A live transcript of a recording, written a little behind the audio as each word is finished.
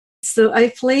So I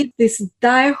played this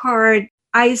diehard,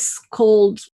 ice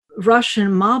cold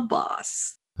Russian mob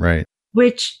boss. Right.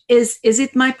 Which is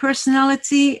it my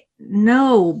personality?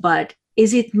 No, but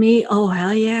is it me? Oh,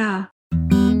 hell yeah.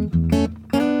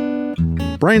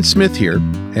 Brian Smith here,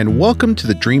 and welcome to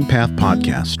the Dream Path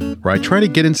Podcast, where I try to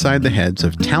get inside the heads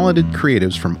of talented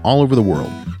creatives from all over the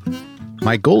world.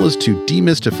 My goal is to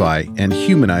demystify and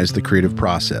humanize the creative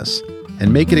process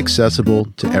and make it accessible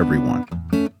to everyone.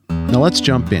 Now let's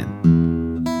jump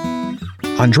in.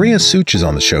 Andrea Such is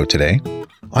on the show today.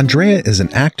 Andrea is an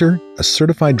actor, a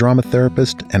certified drama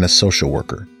therapist, and a social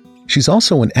worker. She's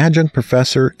also an adjunct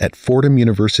professor at Fordham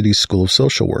University's School of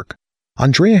Social Work.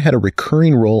 Andrea had a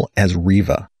recurring role as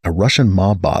Riva, a Russian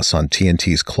mob boss on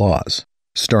TNT's Claws,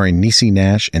 starring Niecy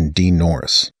Nash and Dean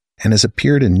Norris, and has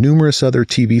appeared in numerous other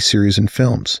TV series and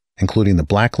films, including The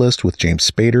Blacklist with James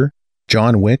Spader,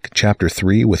 John Wick Chapter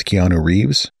 3 with Keanu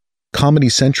Reeves, Comedy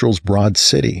Central's Broad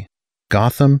City,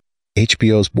 Gotham,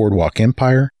 HBO's Boardwalk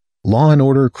Empire, Law &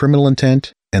 Order: Criminal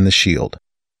Intent, and The Shield.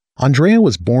 Andrea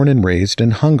was born and raised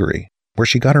in Hungary, where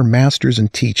she got her master's in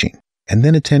teaching, and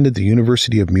then attended the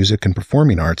University of Music and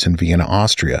Performing Arts in Vienna,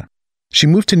 Austria. She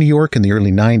moved to New York in the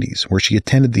early 90s, where she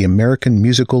attended the American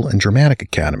Musical and Dramatic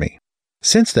Academy.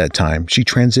 Since that time, she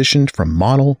transitioned from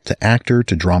model to actor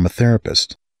to drama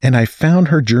therapist, and I found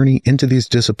her journey into these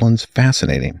disciplines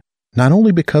fascinating, not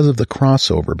only because of the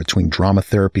crossover between drama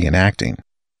therapy and acting,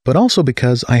 but also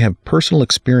because I have personal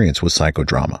experience with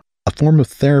psychodrama, a form of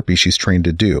therapy she's trained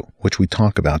to do, which we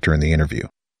talk about during the interview.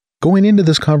 Going into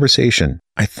this conversation,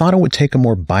 I thought it would take a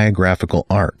more biographical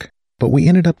arc, but we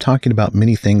ended up talking about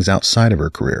many things outside of her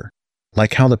career,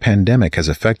 like how the pandemic has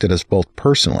affected us both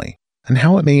personally and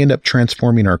how it may end up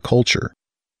transforming our culture.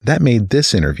 That made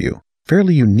this interview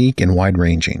fairly unique and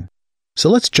wide-ranging. So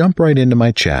let's jump right into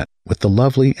my chat with the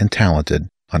lovely and talented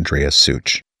Andrea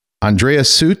Such. Andrea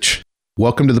Such,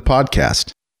 welcome to the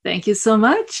podcast. Thank you so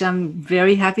much. I'm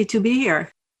very happy to be here.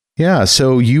 Yeah,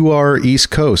 so you are East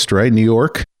Coast, right? New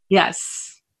York?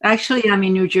 Yes. Actually, I'm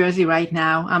in New Jersey right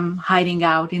now. I'm hiding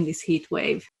out in this heat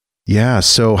wave. Yeah,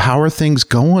 so how are things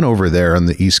going over there on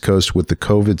the East Coast with the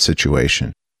COVID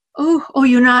situation? Oh,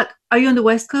 you're not? Are you on the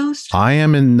West Coast? I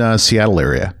am in Seattle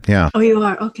area, yeah. Oh, you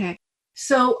are? Okay.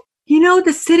 So,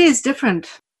 the city is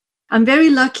different. I'm very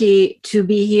lucky to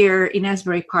be here in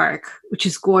Asbury Park, which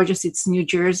is gorgeous. It's New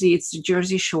Jersey. It's the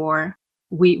Jersey Shore.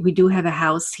 We do have a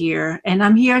house here, and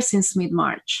I'm here since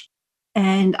mid-March.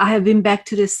 And I have been back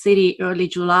to the city early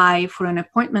July for an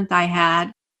appointment I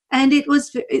had, and it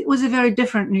was a very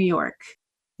different New York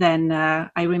than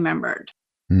I remembered.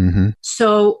 Mm-hmm.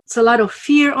 So it's a lot of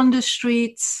fear on the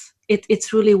streets.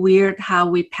 It's really weird how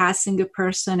we're passing a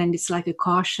person, and it's like a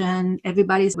caution.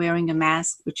 Everybody's wearing a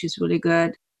mask, which is really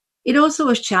good. It also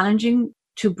was challenging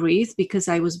to breathe because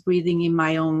I was breathing in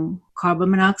my own carbon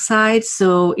monoxide.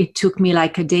 So it took me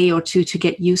like a day or two to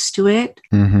get used to it.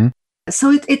 Mm-hmm.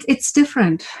 So it's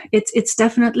different. It's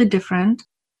definitely different.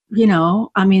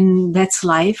 That's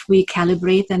life. We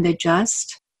calibrate and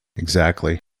adjust.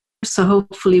 Exactly. So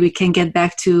hopefully we can get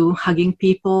back to hugging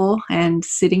people and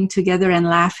sitting together and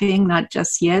laughing, not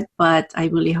just yet, but I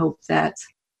really hope that.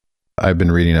 I've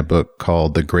been reading a book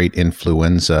called The Great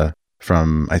Influenza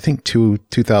from, I think,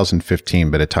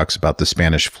 2015, but it talks about the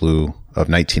Spanish flu of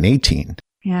 1918.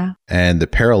 Yeah. And the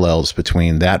parallels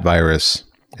between that virus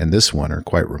and this one are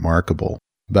quite remarkable.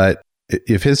 But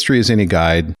if history is any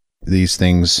guide, these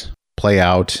things play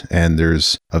out and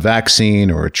there's a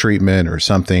vaccine or a treatment or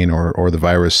something, or the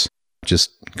virus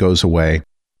just goes away.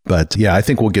 But yeah, I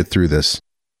think we'll get through this.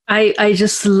 I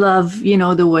just love,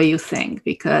 the way you think,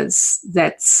 because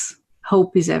that's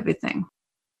hope is everything.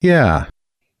 Yeah.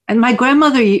 And my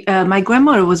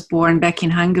grandmother was born back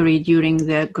in Hungary during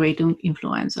the Great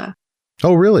Influenza.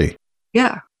 Oh, really?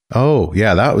 Yeah. Oh,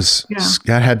 yeah.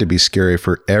 That had to be scary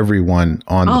for everyone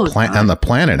on the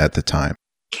planet at the time.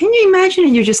 Can you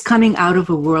imagine you're just coming out of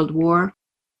a world war?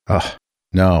 Oh,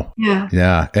 no. Yeah.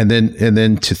 Yeah. And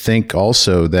then to think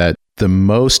also that the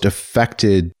most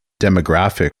affected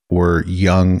demographic were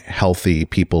young, healthy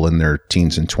people in their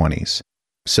teens and 20s.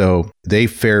 So they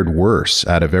fared worse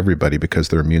out of everybody because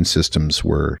their immune systems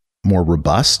were more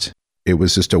robust. It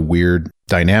was just a weird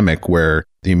dynamic where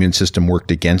the immune system worked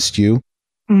against you.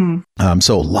 Mm.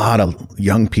 So a lot of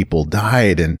young people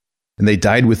died, and they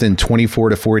died within 24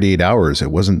 to 48 hours.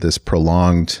 It wasn't this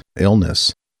prolonged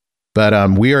illness.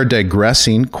 But we are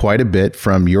digressing quite a bit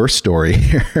from your story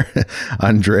here,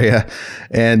 Andrea.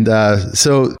 And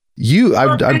so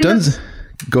I've done...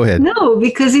 Go ahead. No,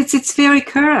 because it's very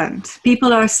current.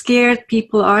 People are scared.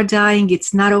 People are dying.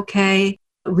 It's not okay.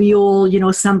 we all,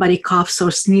 somebody coughs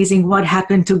or sneezing, what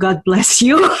happened to God bless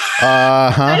you?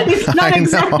 Uh-huh. It's not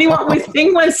exactly what we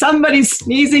think when somebody's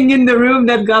sneezing in the room,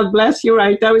 that God bless you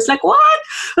right now. It's like, what?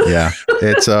 Yeah.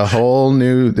 It's a whole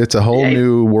new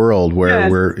new world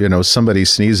where somebody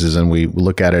sneezes and we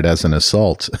look at it as an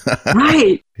assault.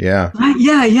 Right. Yeah.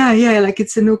 Yeah. Like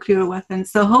it's a nuclear weapon.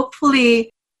 So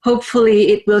hopefully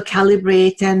it will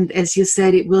calibrate. And as you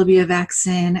said, it will be a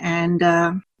vaccine.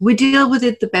 And we deal with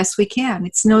it the best we can.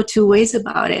 It's no two ways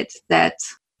about it that,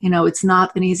 it's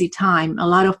not an easy time. A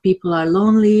lot of people are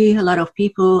lonely. A lot of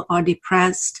people are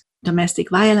depressed. Domestic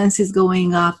violence is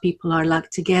going up. People are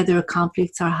locked together.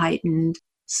 Conflicts are heightened.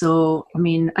 So,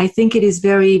 I think it is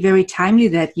very, very timely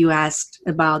that you asked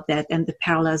about that and the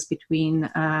parallels between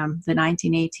the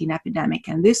 1918 epidemic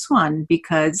and this one,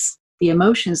 because the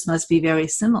emotions must be very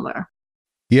similar.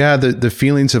 Yeah, the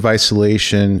feelings of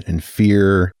isolation and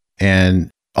fear. And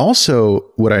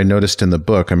also what I noticed in the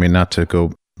book, not to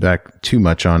go back too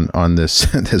much on this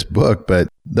this book, but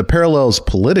the parallels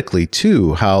politically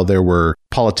too, how there were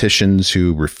politicians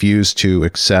who refused to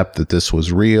accept that this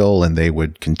was real and they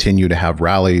would continue to have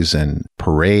rallies and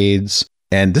parades.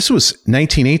 And this was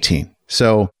 1918.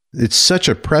 So it's such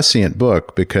a prescient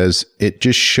book because it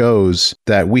just shows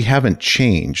that we haven't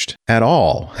changed at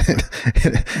all.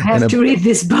 I have to read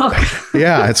this book.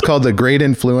 Yeah, it's called The Great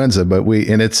Influenza, but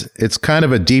it's kind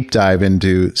of a deep dive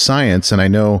into science. And I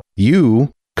know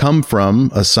you come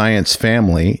from a science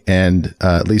family, and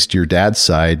at least your dad's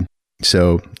side.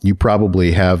 So you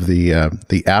probably have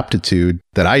the aptitude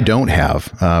that I don't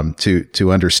have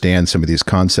to understand some of these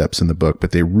concepts in the book,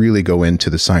 but they really go into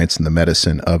the science and the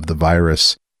medicine of the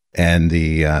virus and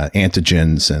the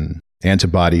antigens and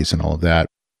antibodies and all of that.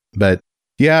 But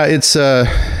yeah, it's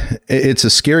a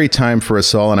scary time for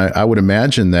us all. And I would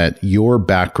imagine that your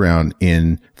background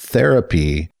in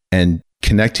therapy and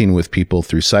connecting with people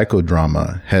through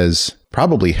psychodrama has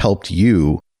probably helped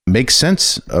you make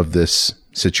sense of this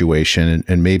situation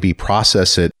and maybe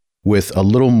process it with a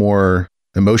little more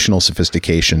emotional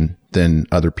sophistication than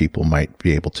other people might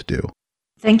be able to do.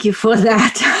 Thank you for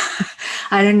that.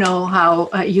 I don't know how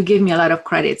you give me a lot of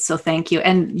credit, so thank you.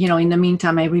 And, in the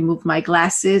meantime, I removed my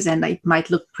glasses and I might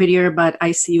look prettier, but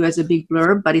I see you as a big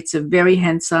blurb, but it's a very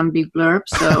handsome big blurb.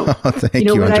 So, thank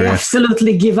you, when Andrea. I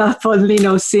absolutely give up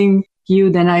on, seeing you,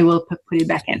 then I will put it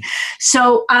back in.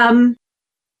 So I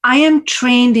am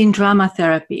trained in drama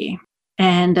therapy,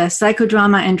 and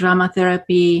psychodrama and drama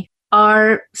therapy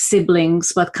are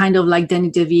siblings, but kind of like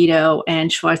Danny DeVito and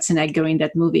Schwarzenegger in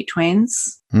that movie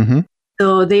Twins. Mm-hmm.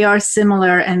 So they are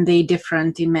similar and they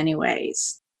different in many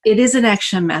ways. It is an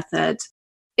action method.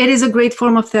 It is a great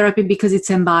form of therapy because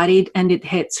it's embodied and it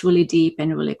hits really deep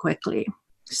and really quickly.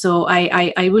 So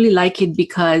I really like it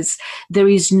because there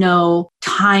is no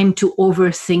time to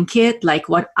overthink it, like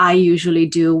what I usually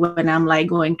do when I'm like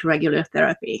going to regular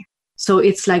therapy. So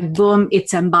it's like, boom,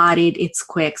 it's embodied, it's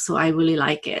quick. So I really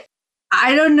like it.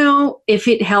 I don't know if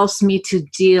it helps me to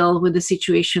deal with the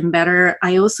situation better.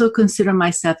 I also consider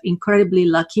myself incredibly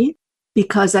lucky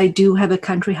because I do have a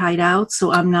country hideout.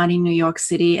 So I'm not in New York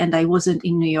City, and I wasn't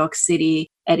in New York City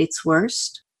at its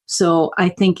worst. So I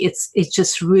think it's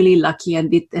just really lucky,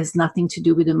 and it has nothing to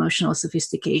do with emotional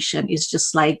sophistication. It's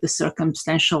just like the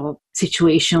circumstantial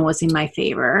situation was in my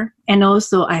favor. And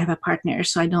also I have a partner,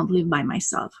 so I don't live by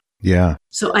myself. Yeah.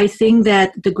 So I think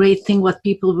that the great thing, what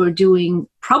people were doing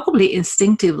probably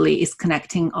instinctively, is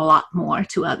connecting a lot more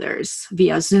to others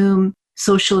via Zoom,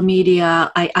 social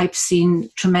media. I've seen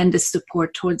tremendous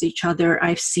support towards each other.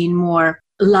 I've seen more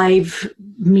live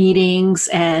meetings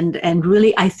and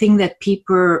really I think that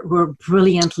people were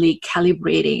brilliantly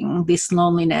calibrating this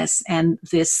loneliness and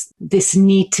this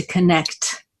need to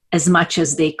connect as much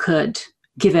as they could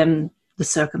given the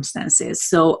circumstances.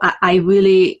 So I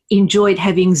really enjoyed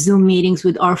having Zoom meetings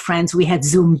with our friends. We had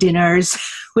Zoom dinners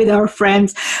with our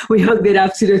friends. We hooked it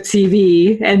up to the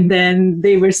TV and then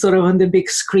they were sort of on the big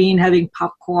screen having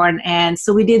popcorn. And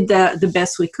so we did the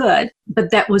best we could.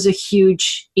 But that was a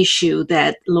huge issue,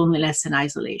 that loneliness and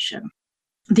isolation.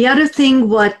 The other thing,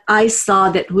 what I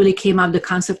saw that really came out, the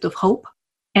concept of hope.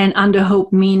 And under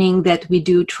hope, meaning that we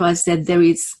do trust that there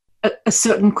is a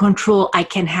certain control I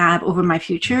can have over my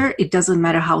future. It doesn't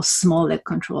matter how small that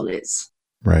control is.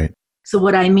 Right. So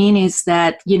what I mean is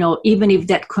that, even if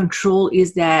that control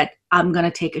is that I'm going to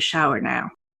take a shower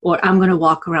now, or I'm going to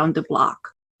walk around the block,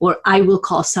 or I will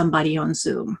call somebody on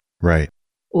Zoom. Right.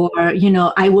 Or,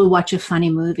 I will watch a funny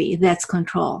movie. That's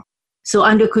control. So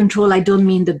under control, I don't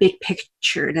mean the big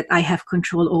picture that I have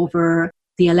control over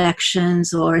the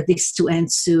elections or this to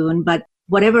end soon, but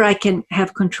whatever I can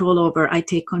have control over, I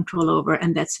take control over,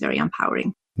 and that's very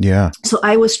empowering. Yeah. So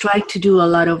I was trying to do a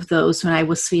lot of those when I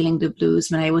was feeling the blues,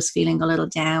 when I was feeling a little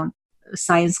down.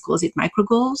 Science calls it micro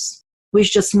goals,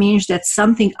 which just means that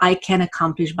something I can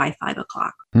accomplish by 5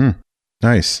 o'clock.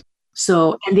 Nice.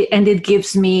 So, and it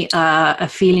gives me a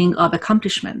feeling of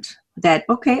accomplishment that,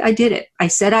 okay, I did it. I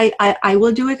said I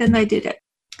will do it, and I did it.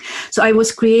 So I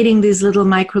was creating these little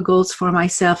micro goals for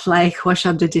myself, like wash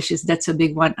up the dishes. That's a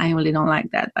big one. I really don't like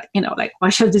that, but like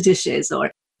wash up the dishes,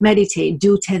 or meditate,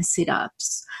 do 10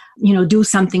 sit-ups, do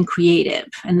something creative.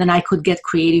 And then I could get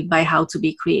creative by how to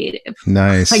be creative.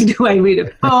 Nice. Like, do I read a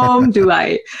poem? Do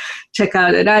I check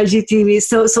out an IGTV?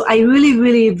 So I really,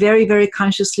 really very, very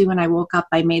consciously, when I woke up,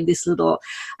 I made this little,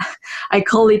 I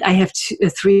call it, I have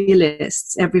 3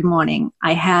 lists every morning.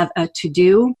 I have a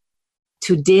to-do,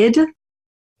 to-did,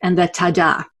 and the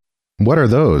ta-da. What are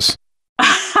those?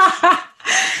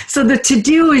 So the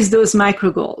to-do is those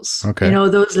micro goals, okay.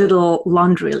 Those little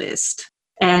laundry list.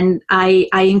 And I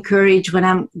encourage, when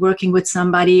I'm working with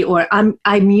somebody or I'm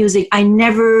using, I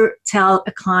never tell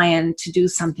a client to do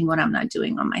something what I'm not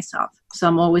doing on myself. So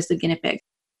I'm always the guinea pig.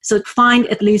 So find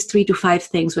at least 3 to 5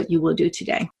 things what you will do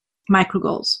today, micro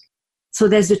goals. So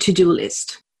there's the to-do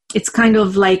list. It's kind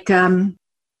of like puts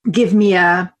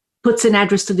an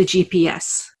address to the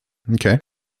GPS. Okay.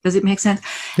 Does it make sense?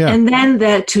 Yeah. And then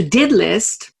the to-did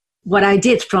list, what I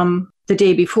did from the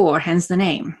day before, hence the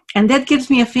name. And that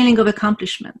gives me a feeling of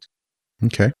accomplishment.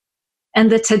 Okay.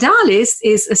 And the ta-da list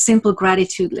is a simple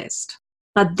gratitude list.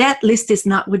 But that list is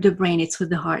not with the brain, it's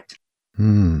with the heart.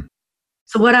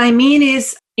 So what I mean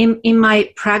is, in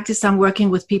my practice, I'm working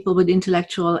with people with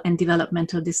intellectual and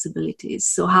developmental disabilities.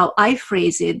 So how I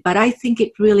phrase it, but I think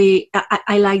it really,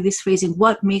 I like this phrasing,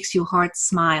 what makes your heart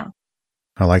smile?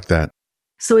 I like that.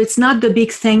 So it's not the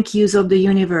big thank yous of the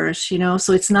universe,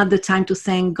 so it's not the time to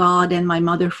thank God and my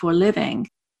mother for living.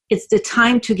 It's the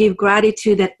time to give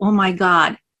gratitude that, oh my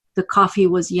God, the coffee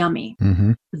was yummy.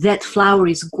 Mm-hmm. That flower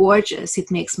is gorgeous. It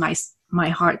makes my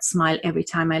heart smile every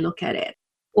time I look at it.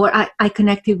 Or I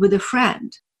connected with a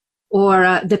friend.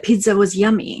 Or the pizza was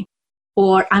yummy.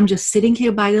 Or I'm just sitting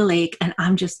here by the lake and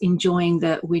I'm just enjoying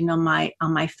the wind on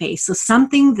my face. So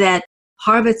something that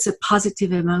harvests a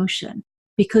positive emotion.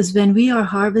 Because when we are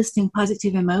harvesting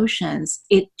positive emotions,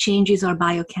 it changes our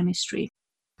biochemistry.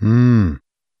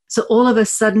 So all of a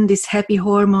sudden, this happy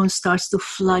hormone starts to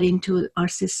flood into our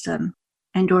system.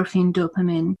 Endorphin,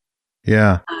 dopamine,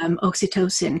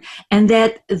 oxytocin. And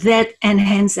that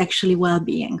enhances actually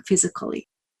well-being physically.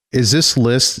 Is this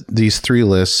list, these 3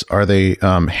 lists, are they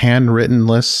handwritten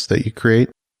lists that you create?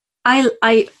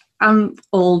 I'm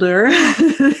older,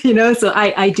 so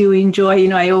I do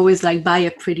enjoy, I always buy a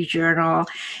pretty journal,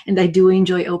 and I do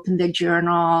enjoy open the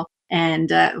journal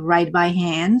and write by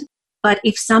hand. But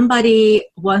if somebody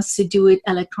wants to do it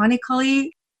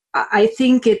electronically, I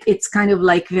think it's kind of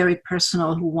very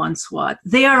personal who wants what.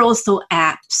 There are also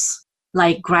apps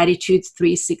like Gratitude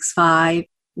 365,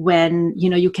 when,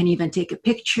 you can even take a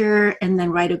picture and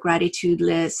then write a gratitude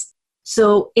list.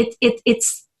 So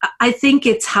it's, I think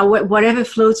it's whatever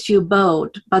floats your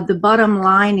boat. But the bottom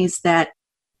line is that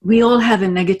we all have a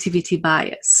negativity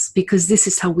bias because this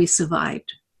is how we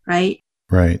survived, right?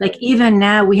 Right. Like even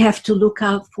now we have to look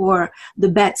out for the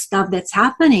bad stuff that's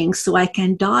happening so I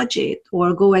can dodge it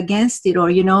or go against it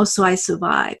or, so I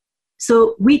survive.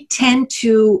 So we tend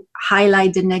to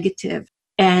highlight the negative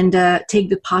and take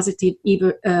the positive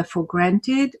either for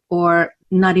granted or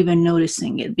not even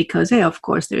noticing it because, hey, of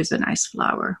course, there's a nice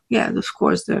flower. Yeah, of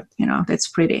course, that's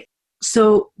pretty.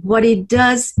 So what it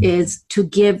does is to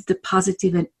give the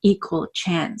positive an equal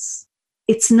chance.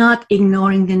 It's not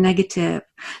ignoring the negative.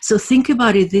 So think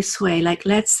about it this way. Like,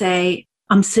 let's say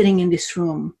I'm sitting in this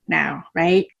room now,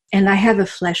 right? And I have a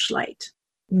flashlight.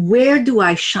 Where do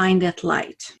I shine that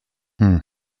light?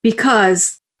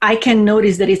 Because I can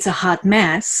notice that it's a hot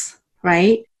mess,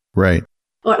 right? Right.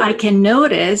 Or I can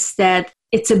notice that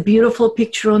it's a beautiful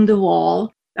picture on the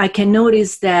wall. I can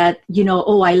notice that,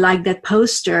 I like that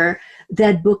poster.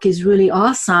 That book is really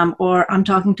awesome. Or I'm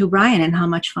talking to Brian and how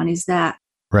much fun is that?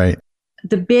 Right.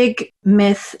 The big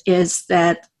myth is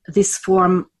that this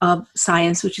form of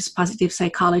science, which is positive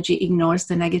psychology, ignores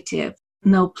the negative.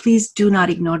 No, please do not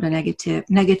ignore the negative.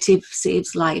 Negative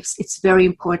saves lives. It's very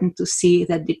important to see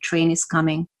that the train is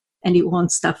coming and it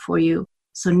won't stop for you.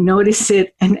 So notice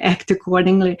it and act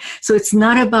accordingly. So it's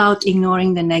not about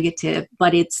ignoring the negative,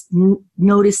 but it's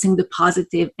noticing the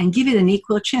positive and give it an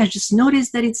equal chance. Just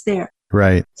notice that it's there.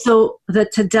 Right. So the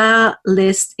ta-da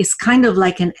list is kind of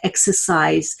like an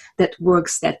exercise that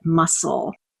works that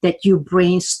muscle that your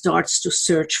brain starts to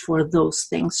search for those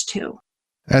things too.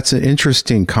 That's an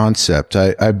interesting concept.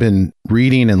 I've been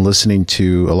reading and listening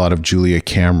to a lot of Julia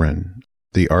Cameron.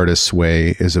 The Artist's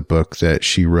Way is a book that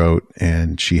she wrote,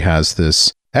 and she has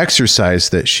this exercise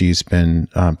that she's been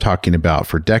talking about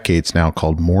for decades now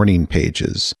called morning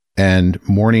pages. And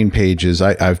morning pages,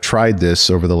 I've tried this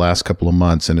over the last couple of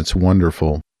months, and it's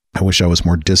wonderful. I wish I was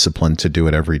more disciplined to do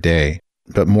it every day.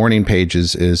 But morning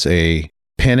pages is a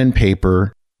pen and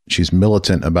paper. She's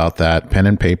militant about that. Pen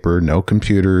and paper, no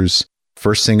computers.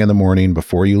 First thing in the morning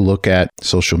before you look at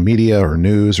social media or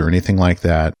news or anything like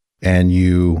that. And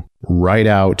you write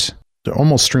out,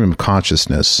 almost stream of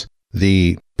consciousness,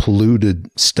 the polluted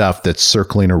stuff that's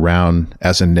circling around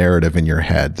as a narrative in your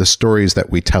head, the stories that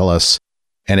we tell us.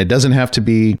 And it doesn't have to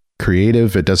be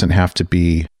creative. It doesn't have to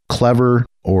be clever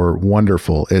or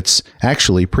wonderful. It's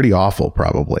actually pretty awful,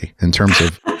 probably, in terms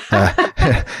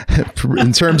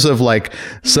of like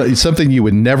something you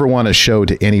would never want to show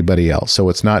to anybody else. So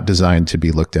it's not designed to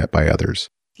be looked at by others.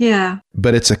 Yeah.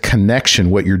 But it's a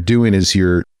connection. What you're doing is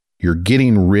you're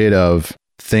getting rid of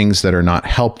things that are not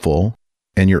helpful,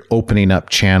 and you're opening up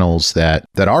channels that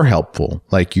are helpful.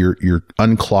 Like you're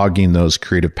unclogging those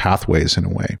creative pathways in a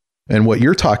way. And what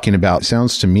you're talking about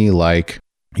sounds to me like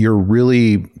you're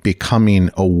really becoming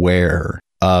aware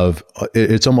of,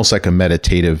 it's almost like a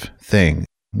meditative thing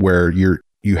where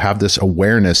you have this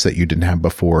awareness that you didn't have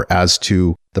before as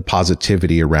to the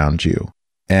positivity around you.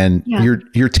 And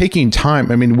you're taking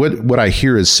time. I mean, what I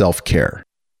hear is self-care.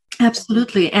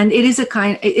 Absolutely. And it is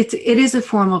it is a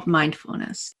form of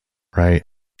mindfulness. Right.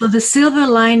 So the silver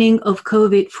lining of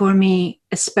COVID for me,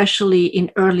 especially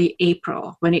in early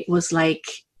April, when it was like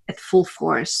at full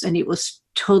force and it was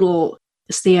total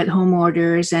stay-at-home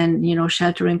orders and,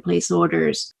 shelter-in-place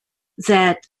orders,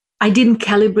 that I didn't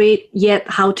calibrate yet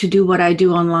how to do what I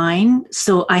do online.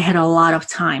 So I had a lot of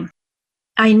time.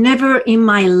 I never in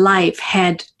my life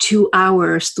had 2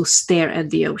 hours to stare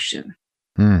at the ocean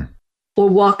or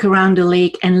walk around the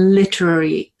lake and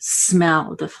literally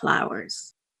smell the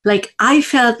flowers. Like I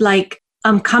felt like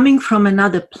I'm coming from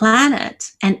another planet,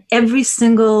 and every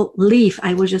single leaf,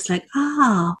 I was just like,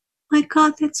 oh my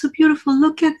God, that's so beautiful.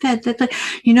 Look at that.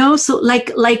 So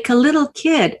like a little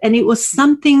kid. And it was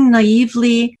something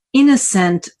naively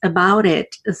innocent about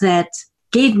it that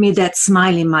gave me that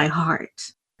smile in my heart.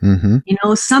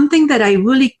 Mm-hmm. Something that I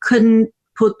really couldn't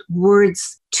put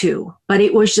words to, but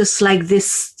it was just like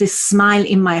this smile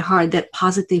in my heart, that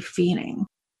positive feeling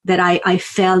that I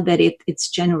felt that it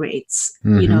generates,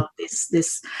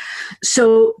 this.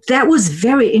 So that was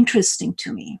very interesting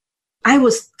to me. I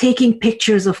was taking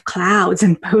pictures of clouds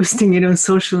and posting it on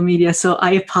social media. So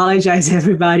I apologize,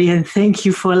 everybody, and thank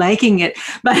you for liking it.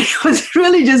 But it was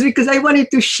really just because I wanted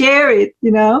to share it,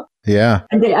 Yeah.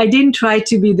 And I didn't try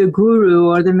to be the guru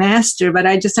or the master, but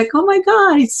I just like, oh my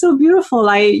God, it's so beautiful.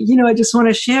 I just want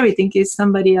to share it in case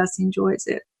somebody else enjoys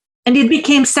it. And it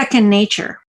became second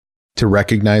nature. To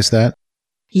recognize that?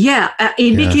 Yeah,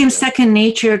 it became second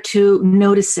nature to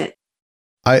notice it.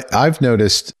 I've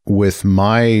noticed with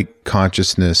my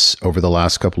consciousness over the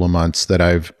last couple of months that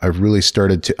I've really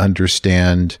started to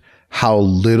understand how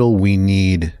little we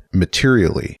need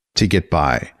materially to get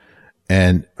by,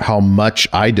 and how much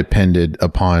I depended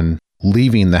upon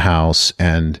leaving the house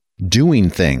and doing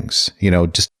things,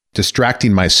 just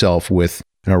distracting myself with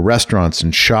restaurants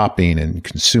and shopping and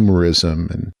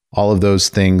consumerism and all of those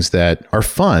things that are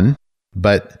fun,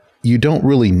 but you don't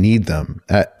really need them.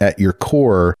 At your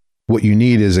core, what you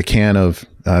need is a can of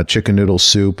chicken noodle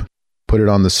soup, put it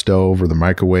on the stove or the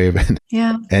microwave.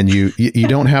 And you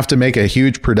don't have to make a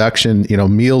huge production.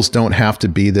 Meals don't have to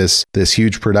be this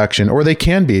huge production, or they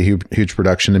can be a huge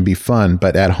production and be fun,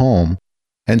 but at home.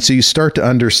 And so you start to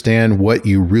understand what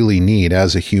you really need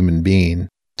as a human being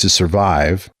to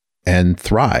survive and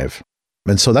thrive.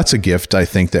 And so that's a gift, I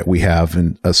think, that we have,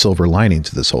 and a silver lining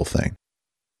to this whole thing.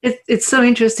 It's so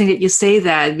interesting that you say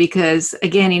that, because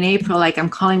again, in April, like I'm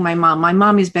calling my mom. My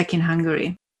mom is back in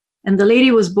Hungary, and the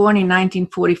lady was born in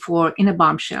 1944 in a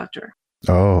bomb shelter.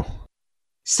 Oh.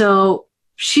 So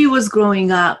she was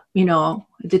growing up,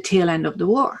 at the tail end of the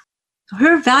war. So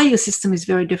her value system is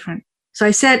very different. So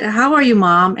I said, how are you,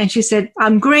 Mom? And she said,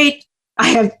 I'm great. I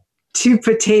have 2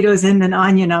 potatoes and an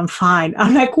onion. I'm fine.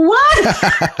 I'm like, what?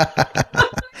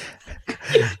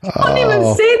 Don't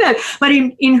even say that. But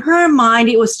in her mind,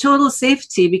 it was total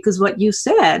safety, because what you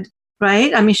said,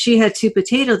 right? I mean, she had 2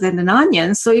 potatoes and an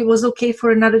onion, so it was okay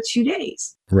for another 2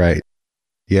 days. Right.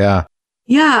 Yeah.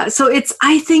 Yeah. So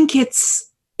I think it's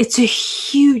a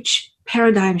huge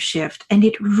paradigm shift. And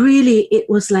it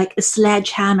was like a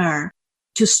sledgehammer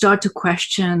to start to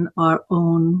question our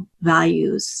own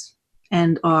values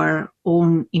and our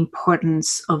own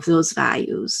importance of those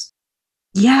values.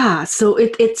 Yeah, so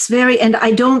it's very, and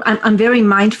I'm very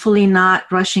mindfully not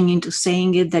rushing into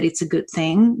saying it that it's a good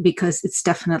thing, because it's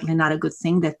definitely not a good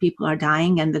thing that people are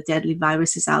dying and the deadly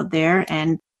virus is out there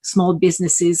and small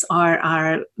businesses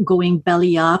are going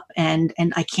belly up and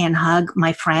I can't hug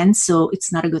my friends. So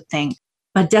it's not a good thing.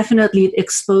 But definitely it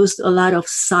exposed a lot of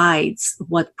sides,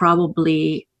 what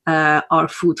probably are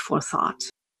food for thought.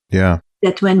 Yeah.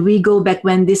 That when we go back,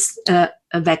 when this a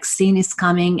vaccine is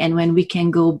coming and when we can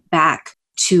go back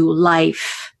to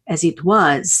life as it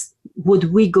was,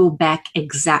 would we go back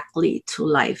exactly to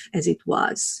life as it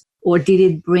was? Or did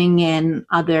it bring in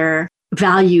other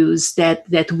values that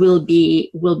will be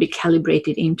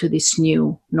calibrated into this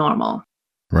new normal?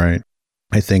 Right.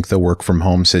 I think the work from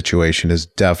home situation is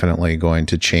definitely going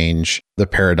to change the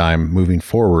paradigm moving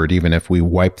forward. Even if we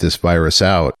wipe this virus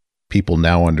out, people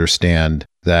now understand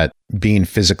that being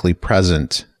physically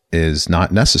present is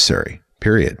not necessary,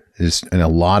 period. And a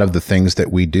lot of the things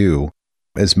that we do,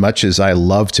 as much as I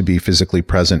love to be physically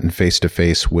present and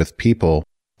face-to-face with people,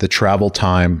 the travel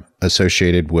time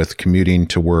associated with commuting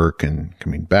to work and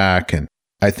coming back, and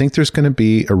I think there's going to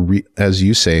be, as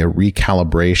you say, a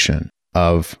recalibration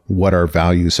of what our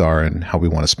values are and how we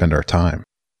want to spend our time.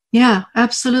 Yeah,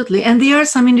 absolutely. And there are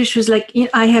some industries, like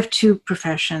I have two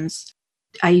professions.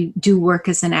 I do work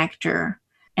as an actor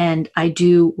and I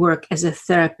do work as a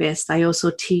therapist. I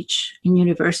also teach in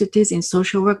universities in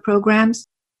social work programs.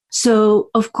 So,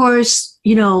 of course,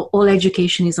 all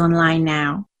education is online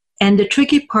now. And the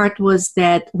tricky part was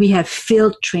that we have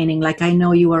field training. Like, I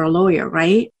know you are a lawyer,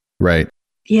 right? Right.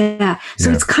 Yeah.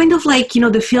 So It's kind of like,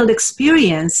 the field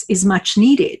experience is much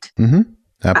needed. Mm-hmm.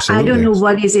 Absolutely. I don't know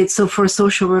what is it. So for a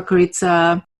social worker, we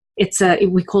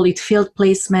call it field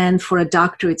placement. For a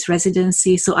doctor, it's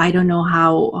residency. So I don't know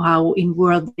how in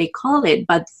world they call it,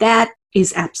 but that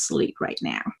is obsolete right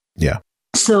now. Yeah.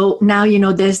 So now,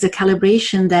 there's the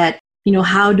calibration that,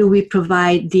 how do we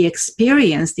provide the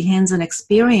experience, the hands-on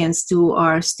experience to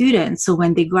our students? So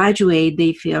when they graduate,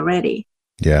 they feel ready.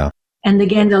 Yeah. And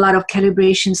again, a lot of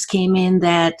calibrations came in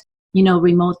that,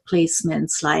 remote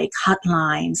placements like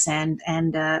hotlines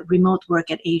and remote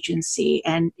work at agency.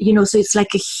 And, so it's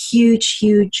like a huge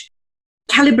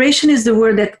calibration is the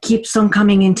word that keeps on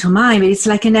coming into mind. It's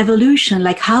like an evolution.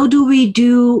 Like, how do we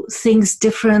do things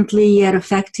differently yet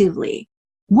effectively?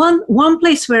 One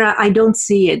place where I don't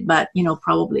see it, but,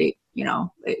 probably,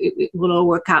 it will all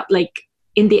work out, like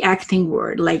in the acting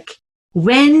world, like,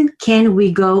 when can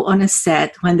we go on a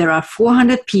set when there are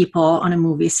 400 people on a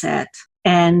movie set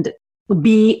and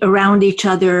be around each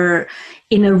other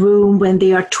in a room when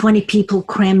there are 20 people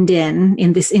crammed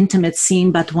in this intimate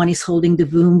scene, but one is holding the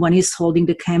boom, one is holding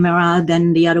the camera,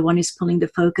 then the other one is pulling the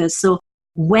focus. So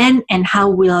when and how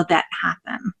will that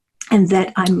happen? And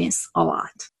that I miss a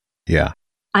lot. Yeah.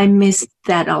 I miss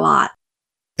that a lot.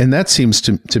 And that seems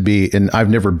to be, and I've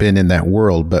never been in that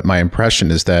world, but my impression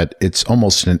is that it's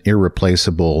almost an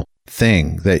irreplaceable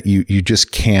thing that you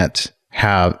just can't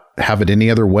have it any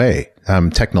other way.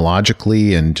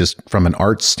 Technologically and just from an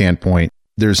art standpoint,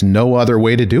 there's no other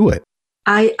way to do it.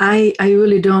 I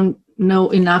really don't know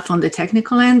enough on the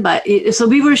technical end, but so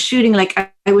we were shooting,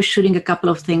 like I was shooting a couple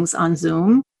of things on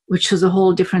Zoom, which was a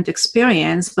whole different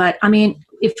experience. But I mean,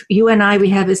 if you and we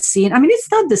have a scene, I mean,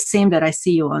 it's not the same that I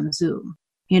see you on Zoom.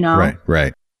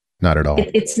 Right. Not at all.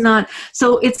 It's not.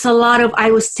 So it's a lot of,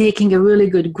 I was taking a really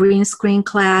good green screen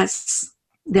class.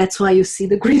 That's why you see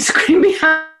the green screen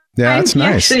behind. Yeah, that's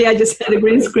nice. Actually, I just had a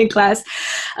green screen class.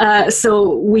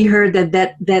 So we heard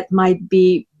that might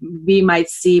be, we might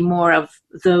see more of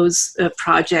those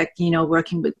projects,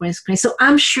 working with green screen. So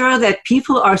I'm sure that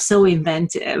people are so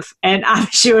inventive, and I'm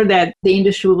sure that the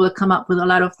industry will come up with a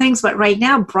lot of things. But right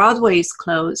now, Broadway is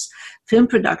closed. Film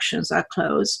productions are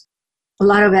closed. A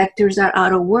lot of actors are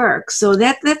out of work. So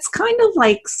that's kind of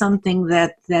like something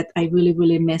that I really,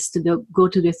 really miss, to go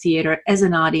to the theater as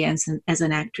an audience and as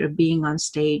an actor, being on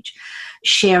stage,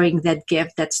 sharing that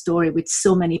gift, that story with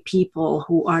so many people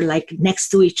who are like next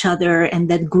to each other, and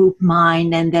that group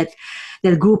mind and that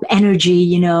group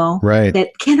energy, right. That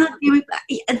cannot be,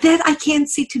 that I can't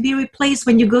see to be replaced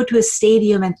when you go to a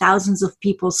stadium and thousands of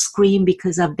people scream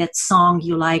because of that song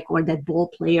you like, or that ball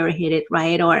player hit it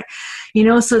right, or,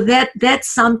 so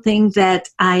that's something that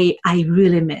I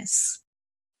really miss.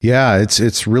 Yeah,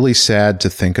 it's really sad to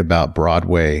think about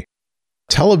Broadway.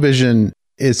 Television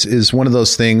is one of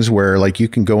those things where, like, you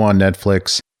can go on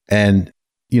Netflix and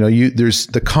there's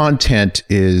the content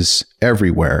is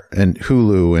everywhere, and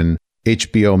Hulu and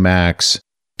HBO Max,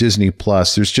 Disney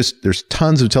Plus. There's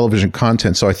tons of television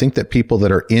content. So I think that people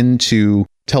that are into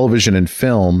television and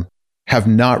film have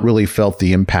not really felt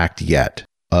the impact yet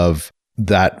of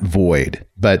that void.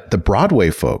 But the Broadway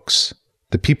folks,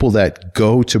 the people that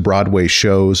go to Broadway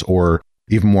shows, or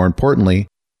even more importantly,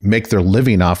 make their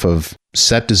living off of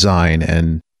set design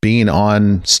and being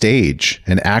on stage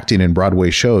and acting in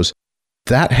Broadway shows,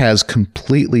 that has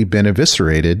completely been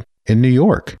eviscerated in New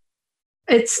York.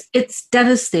 It's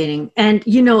devastating. And,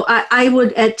 I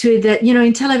would add to it that,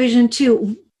 in television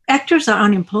too, actors are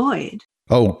unemployed.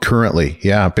 Oh, currently.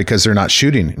 Yeah. Because they're not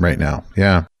shooting right now.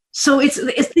 Yeah. So it's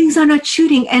things are not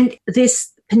shooting. And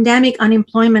this pandemic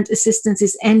unemployment assistance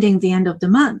is ending the end of the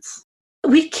month.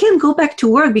 We can't go back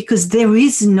to work because there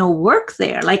is no work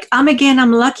there. Like I'm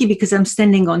lucky because I'm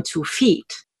standing on 2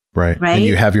 feet. Right. And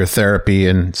you have your therapy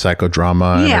and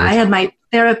psychodrama. Yeah, I have my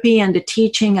therapy and the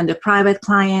teaching and the private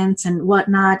clients and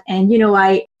whatnot. And,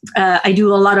 I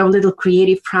do a lot of little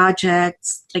creative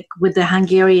projects, like with the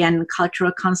Hungarian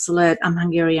Cultural Consulate. I'm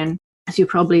Hungarian. As you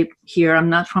probably hear, I'm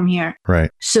not from here.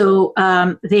 Right. So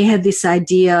they had this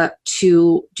idea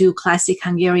to do classic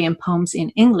Hungarian poems in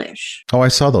English. Oh, I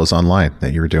saw those online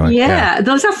that you were doing. Yeah,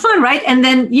 those are fun, right? And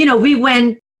then, we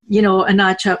went, a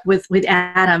notch up with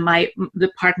Adam, the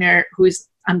partner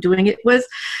I'm doing it with,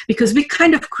 because we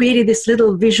kind of created this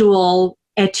little visual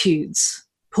etudes,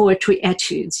 poetry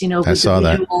etudes, with I saw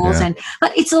the visuals. that. Yeah.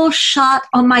 But it's all shot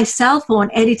on my cell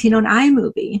phone, editing on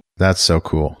iMovie. That's so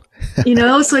cool.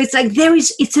 So it's like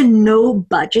it's a no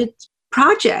budget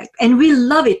project and we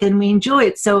love it and we enjoy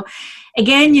it. So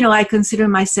again, I consider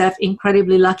myself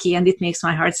incredibly lucky and it makes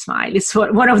my heart smile. It's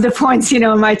one of the points,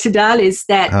 on my to-do list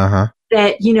that,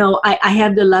 I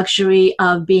have the luxury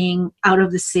of being out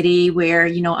of the city where,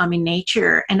 I'm in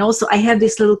nature. And also I have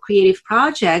this little creative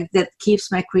project that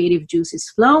keeps my creative juices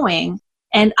flowing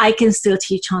and I can still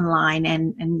teach online.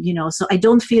 And so I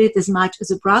don't feel it as much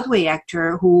as a Broadway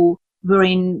actor who were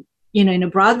in a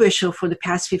Broadway show for the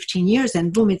past 15 years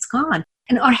and boom, it's gone.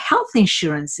 And our health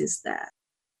insurance is that.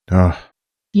 Oh.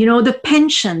 The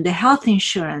pension, the health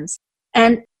insurance.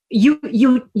 And you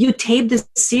tape the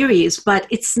series, but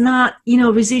it's not,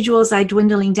 residuals are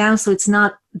dwindling down. So it's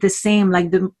not the same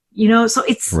like so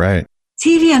it's right.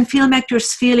 TV and film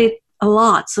actors feel it a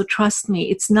lot. So trust me,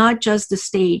 it's not just the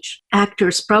stage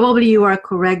actors. Probably you are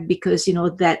correct because,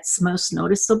 that's most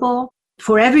noticeable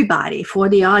for everybody, for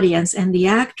the audience and the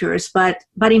actors. But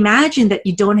imagine that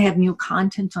you don't have new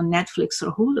content on Netflix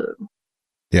or Hulu.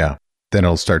 Yeah. Then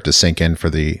it'll start to sink in for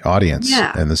the audience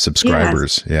and the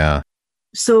subscribers. Yes. Yeah.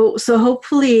 So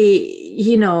hopefully,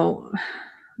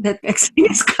 that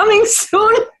vaccine is coming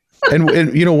soon.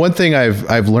 and one thing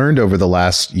I've learned over the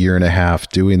last year and a half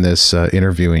doing this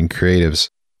interviewing creatives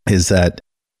is that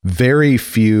very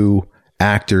few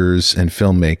actors and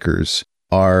filmmakers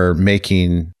are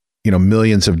making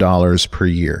millions of dollars per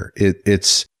year.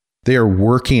 They are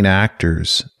working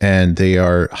actors and they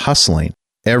are hustling.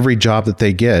 Every job that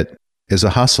they get is a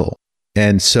hustle.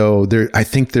 And so I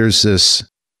think there's this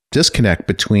disconnect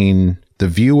between the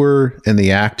viewer and the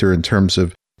actor in terms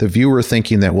of the viewer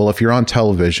thinking that, well, if you're on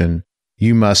television,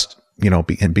 you must,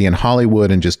 be in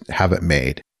Hollywood and just have it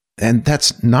made. And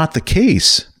that's not the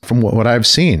case from what I've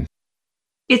seen.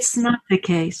 It's not the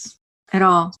case at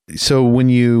all. So when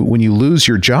you lose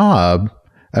your job,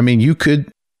 you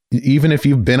could, even if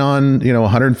you've been on,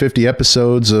 150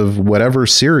 episodes of whatever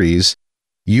series,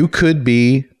 you could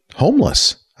be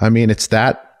homeless. It's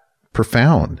that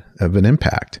profound of an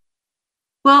impact.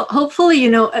 Well,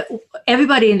 hopefully,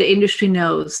 everybody in the industry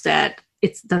knows that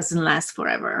it doesn't last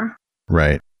forever.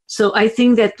 Right. So I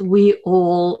think that we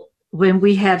all, when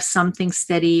we have something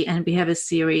steady and we have a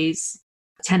series,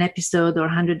 10 episode or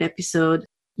 100 episode,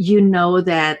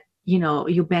 that,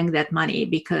 you bank that money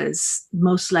because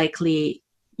most likely,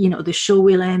 the show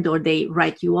will end or they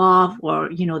write you off or,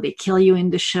 they kill you in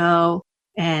the show.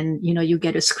 And, you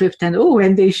get a script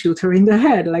and they shoot her in the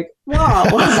head. Like, wow.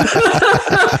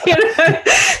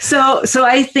 So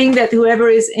I think that whoever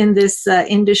is in this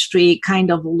industry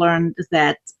kind of learned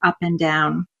that up and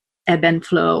down, ebb and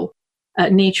flow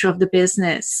nature of the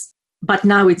business. But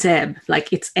now it's ebb,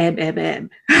 like it's ebb.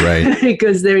 Right.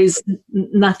 Because there is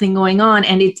nothing going on.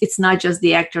 And it's not just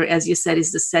the actor, as you said,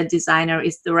 it's the set designer,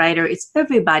 it's the writer, it's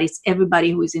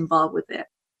everybody who is involved with it.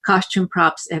 Costume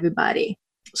props, everybody.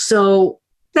 So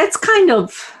that's kind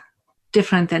of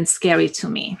different and scary to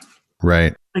me.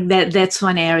 Right. That's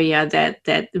one area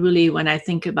that really, when I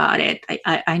think about it,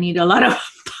 I need a lot of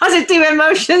positive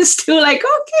emotions to like,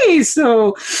 okay,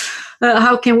 so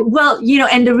how can,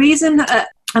 and the reason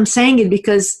I'm saying it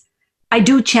because I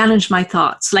do challenge my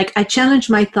thoughts. Like I challenge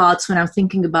my thoughts when I'm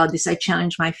thinking about this. I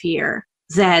challenge my fear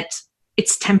that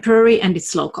it's temporary and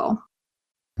it's local.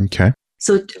 Okay.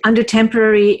 So under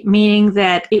temporary, meaning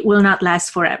that it will not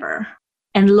last forever.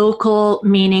 And local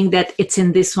meaning that it's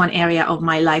in this one area of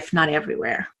my life, not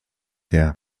everywhere.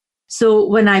 Yeah. So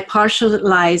when I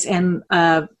partialize and,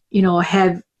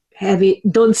 have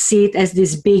it, don't see it as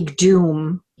this big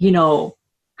doom,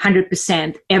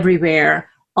 100% everywhere,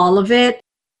 all of it,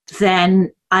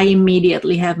 then I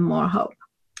immediately have more hope.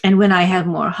 And when I have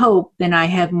more hope, then I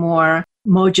have more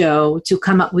mojo to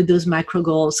come up with those micro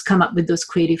goals, come up with those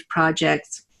creative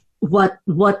projects. What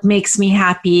makes me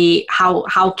happy?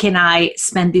 How can I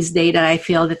spend this day that I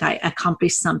feel that I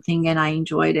accomplished something and I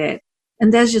enjoyed it?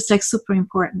 And that's just like super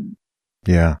important.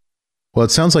 Yeah. Well,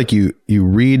 it sounds like you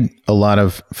read a lot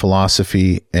of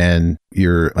philosophy and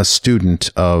you're a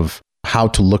student of how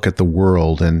to look at the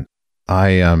world. And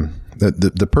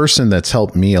the person that's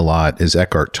helped me a lot is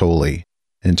Eckhart Tolle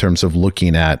in terms of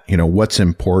looking at, what's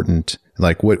important,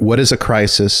 like what is a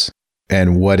crisis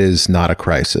and what is not a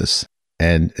crisis,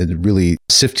 and really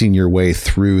sifting your way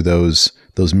through those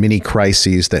mini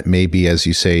crises that may be, as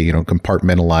you say,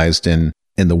 compartmentalized in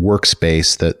the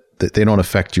workspace that they don't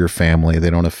affect your family,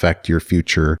 they don't affect your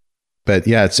future. But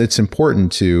yeah, it's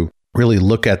important to really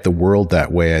look at the world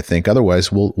that way, I think.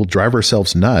 Otherwise, we'll drive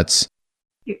ourselves nuts.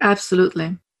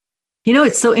 Absolutely.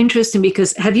 It's so interesting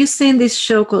because have you seen this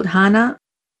show called Hannah?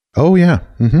 Oh, yeah.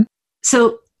 Mm-hmm.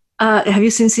 So have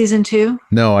you seen season 2?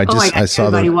 No, I saw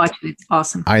everybody watch it. It's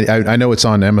awesome. I know it's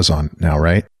on Amazon now,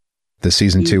 right? The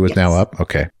season 2 is now up?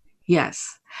 Okay. Yes.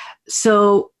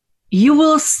 So you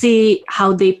will see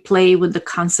how they play with the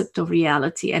concept of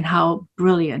reality and how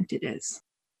brilliant it is.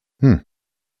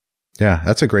 Yeah,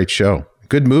 that's a great show.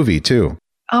 Good movie, too.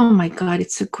 Oh, my God.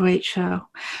 It's a great show.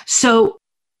 So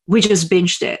we just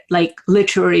binged it. Like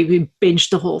literally, we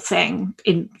binged the whole thing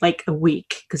in like a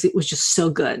week because it was just so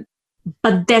good.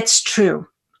 But that's true.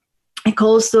 Like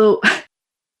also,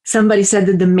 somebody said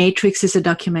that The Matrix is a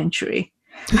documentary.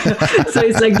 So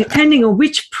it's like, depending on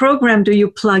which program do you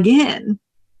plug in,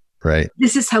 right?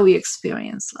 This is how we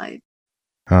experience life.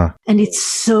 Huh. And it's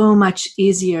so much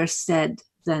easier said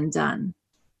than done.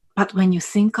 But when you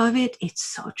think of it, it's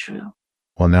so true.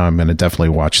 Well, now I'm going to definitely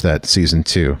watch that season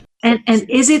 2. And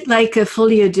is it like a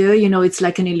folie à deux? It's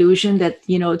like an illusion that,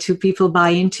 two people buy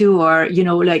into, or,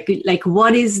 like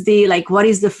what is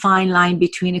the fine line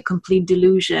between a complete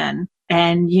delusion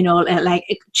and, like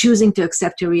choosing to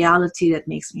accept a reality that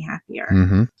makes me happier?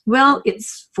 Mm-hmm. Well,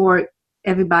 it's for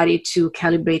everybody to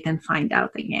calibrate and find out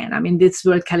again. I mean, this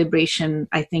word calibration,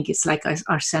 I think, is like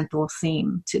our central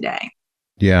theme today.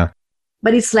 Yeah.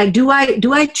 But it's like, do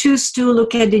I choose to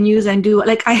look at the news and do,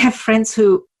 like, I have friends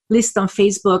who list on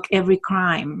Facebook every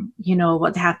crime,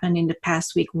 what happened in the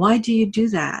past week. Why do you do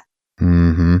that?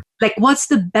 Mm-hmm. Like, what's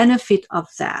the benefit of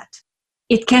that?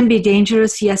 It can be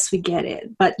dangerous. Yes, we get it.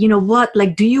 But you know what?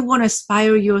 Like, do you want to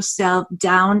spiral yourself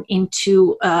down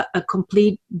into a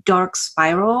complete dark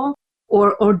spiral?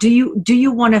 Or do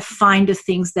you want to find the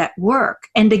things that work?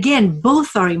 And again,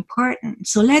 both are important.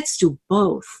 So let's do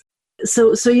both.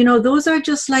 So those are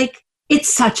just like,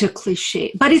 it's such a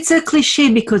cliche, but it's a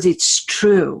cliche because it's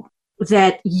true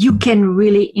that you can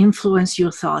really influence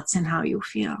your thoughts and how you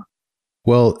feel.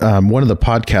 Well, one of the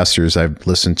podcasters I've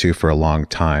listened to for a long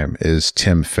time is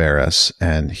Tim Ferriss,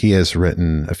 and he has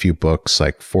written a few books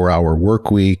like 4-Hour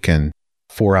Workweek and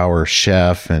 4-Hour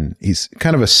Chef, and he's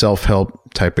kind of a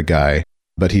self-help type of guy,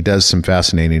 but he does some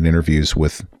fascinating interviews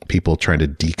with people trying to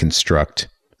deconstruct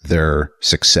their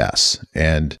success.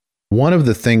 And one of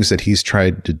the things that he's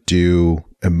tried to do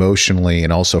emotionally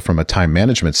and also from a time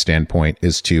management standpoint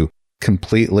is to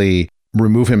completely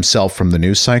remove himself from the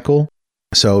news cycle.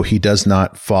 So he does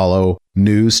not follow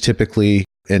news typically.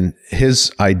 And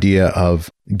his idea of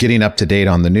getting up to date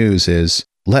on the news is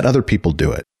let other people do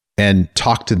it and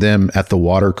talk to them at the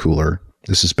water cooler.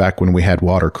 This is back when we had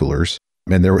water coolers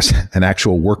and there was an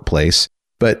actual workplace,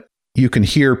 but you can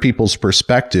hear people's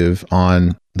perspective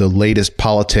on the latest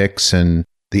politics and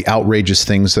the outrageous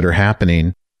things that are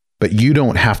happening, but you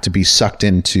don't have to be sucked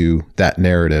into that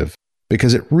narrative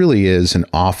because it really is an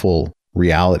awful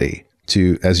reality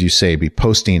to, as you say, be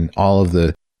posting all of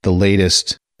the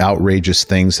latest outrageous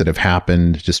things that have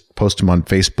happened, just post them on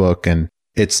Facebook. And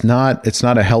it's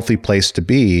not a healthy place to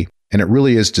be. And it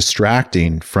really is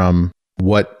distracting from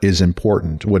what is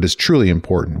important, what is truly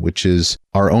important, which is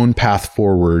our own path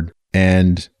forward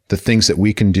and the things that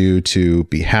we can do to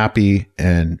be happy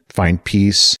and find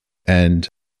peace and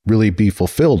really be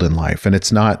fulfilled in life. And it's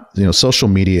not, social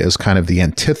media is kind of the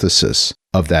antithesis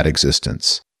of that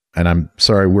existence. And I'm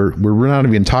sorry, we're not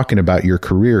even talking about your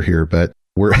career here, but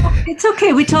it's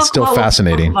okay. We talk still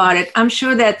fascinating about it. I'm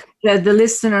sure that the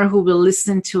listener who will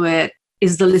listen to it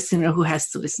is the listener who has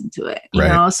to listen to it. You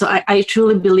Right. know, so I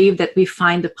truly believe that we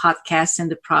find the podcast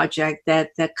and the project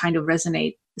that kind of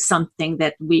resonate something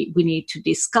that we need to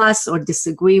discuss or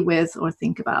disagree with or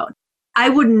think about. I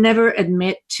would never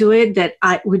admit to it that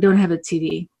we don't have a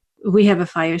TV. We have a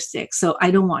Fire Stick, so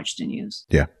I don't watch the news.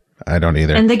 Yeah, I don't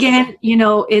either. And again, you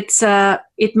know,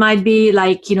 it might be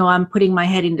like, you know, I'm putting my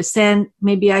head in the sand.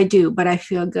 Maybe I do, but I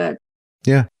feel good.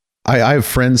 Yeah. I have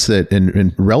friends that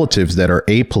and relatives that are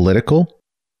apolitical.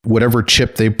 Whatever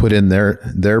chip they put in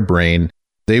their brain,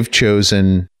 they've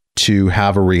chosen to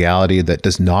have a reality that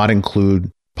does not include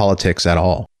politics at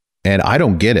all. And I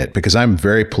don't get it because I'm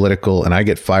very political and I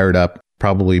get fired up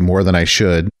probably more than I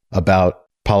should about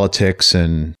politics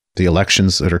and the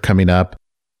elections that are coming up.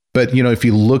 But, you know, if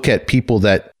you look at people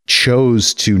that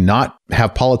chose to not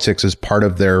have politics as part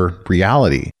of their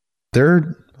reality,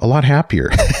 they're a lot happier.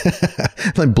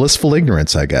 Like blissful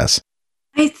ignorance, I guess.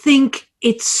 I think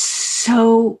it's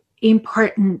so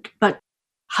important, but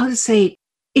how to say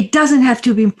it doesn't have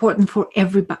to be important for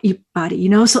everybody, you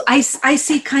know? So I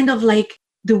see kind of like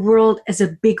the world as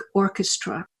a big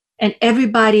orchestra and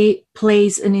everybody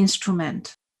plays an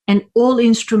instrument and all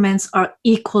instruments are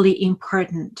equally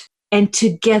important and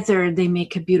together they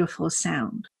make a beautiful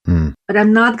sound. But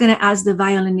I'm not going to ask the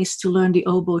violinist to learn the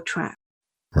oboe track.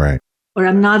 Right. Or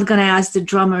I'm not going to ask the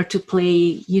drummer to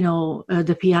play, you know,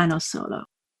 the piano solo.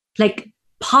 Like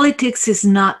politics is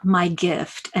not my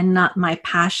gift and not my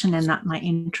passion and not my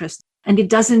interest. And it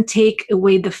doesn't take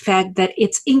away the fact that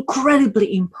it's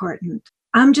incredibly important.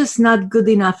 I'm just not good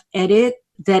enough at it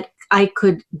that I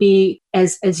could be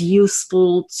as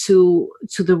useful to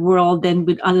the world than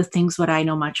with other things what I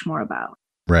know much more about.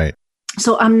 Right.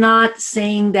 So I'm not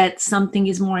saying that something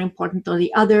is more important or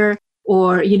the other.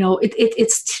 Or, you know,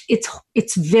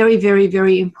 it's very, very,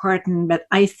 very important. But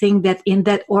I think that in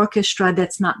that orchestra,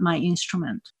 that's not my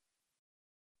instrument.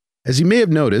 As you may have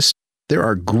noticed, there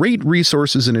are great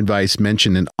resources and advice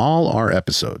mentioned in all our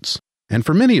episodes. And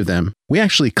for many of them, we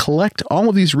actually collect all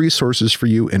of these resources for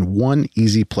you in one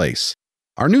easy place,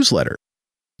 our newsletter.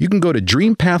 You can go to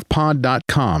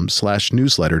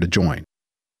dreampathpod.com/newsletter to join.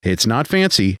 It's not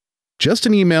fancy, just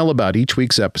an email about each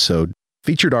week's episode,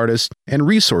 featured artists, and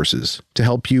resources to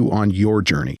help you on your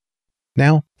journey.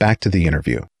 Now, back to the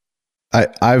interview.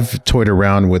 I've toyed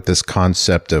around with this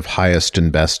concept of highest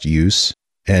and best use,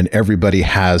 and everybody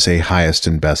has a highest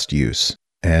and best use.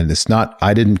 And it's not,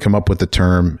 I didn't come up with the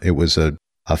term. It was a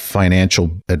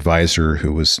financial advisor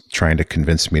who was trying to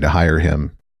convince me to hire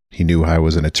him. He knew I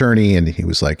was an attorney, and he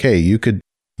was like, hey, you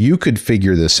could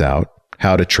figure this out,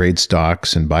 how to trade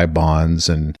stocks and buy bonds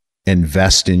and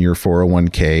invest in your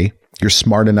 401k. You're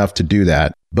smart enough to do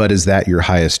that, but is that your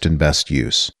highest and best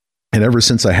use? And ever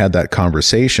since I had that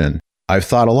conversation, I've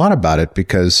thought a lot about it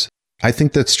because I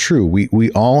think that's true.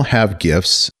 We all have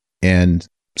gifts and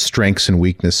strengths and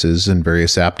weaknesses and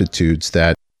various aptitudes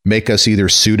that make us either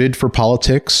suited for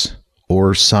politics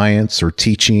or science or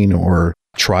teaching or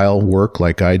trial work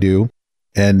like I do.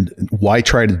 And why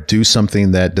try to do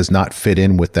something that does not fit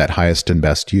in with that highest and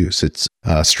best use? It's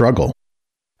a struggle.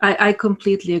 I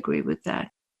completely agree with that.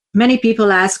 Many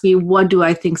people ask me, what do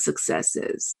I think success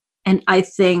is? And I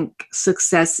think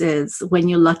success is when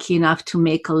you're lucky enough to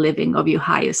make a living of your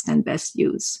highest and best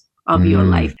use of your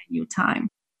life and your time.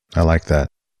 I like that.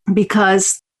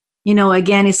 Because, you know,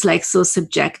 again, it's like so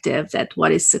subjective that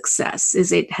what is success?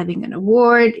 Is it having an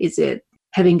award? Is it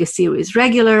having a series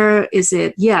regular? Is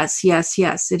it, yes,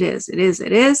 it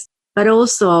is. But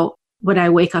also, when I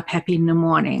wake up happy in the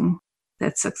morning,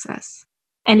 that's success.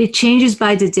 And it changes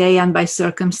by the day and by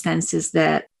circumstances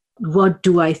that what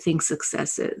do I think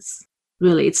success is?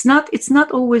 Really, it's not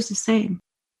always the same.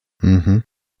 Mm-hmm.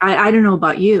 I don't know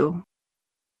about you.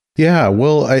 Yeah,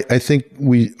 well, I think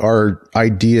our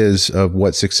ideas of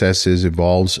what success is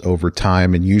evolves over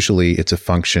time. And usually it's a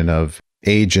function of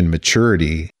age and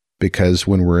maturity, because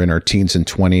when we're in our teens and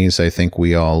 20s, I think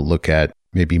we all look at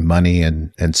maybe money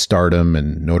and stardom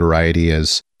and notoriety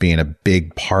as being a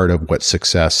big part of what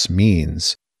success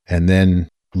means. And then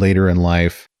later in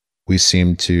life, we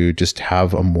seem to just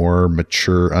have a more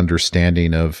mature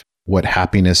understanding of what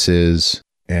happiness is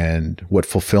and what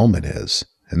fulfillment is.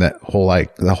 And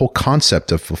the whole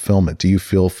concept of fulfillment. Do you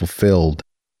feel fulfilled?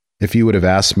 If you would have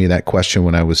asked me that question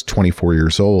when I was 24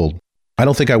 years old, I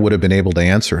don't think I would have been able to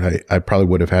answer it. I probably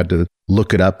would have had to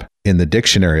look it up in the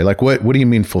dictionary. Like, what do you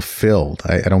mean fulfilled?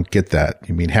 I don't get that.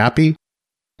 You mean happy?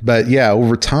 But yeah,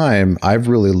 over time, I've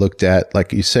really looked at,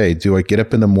 like you say, do I get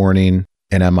up in the morning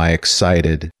and am I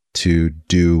excited to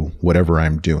do whatever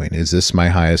I'm doing? Is this my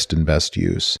highest and best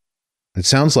use? It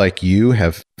sounds like you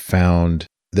have found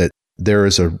that there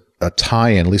is a a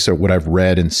tie-in, at least what I've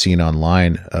read and seen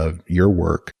online of your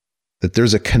work, that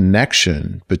there's a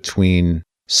connection between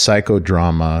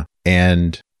psychodrama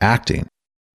and acting.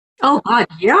 Oh, God,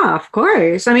 yeah, of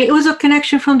course. I mean, it was a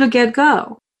connection from the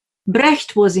get-go.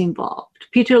 Brecht was involved.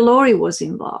 Peter Lorre was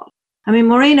involved. I mean,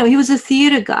 Moreno, he was a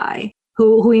theater guy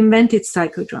who invented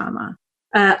psychodrama.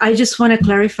 I just want to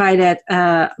clarify that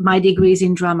my degree is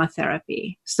in drama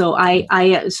therapy. So I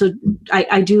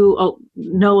do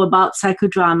know about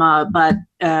psychodrama, but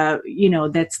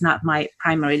that's not my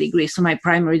primary degree. So my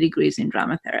primary degree is in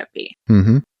drama therapy.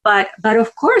 Mm-hmm. But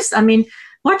of course, I mean,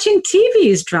 watching TV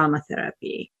is drama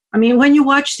therapy. I mean, when you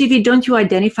watch TV, don't you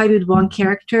identify with one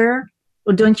character,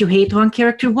 or don't you hate one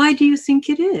character? Why do you think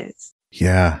it is?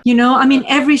 Yeah. I mean,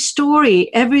 every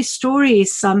story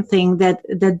is something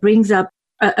that brings up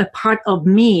a part of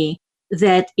me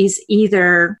that is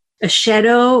either a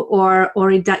shadow or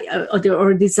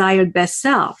a desired best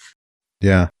self.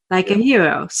 Yeah. Like a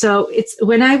hero. So it's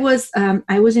when I was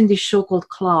in this show called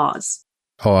Claws.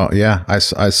 Oh yeah, I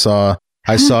saw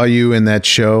you in that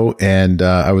show, and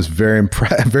I was very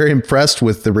impressed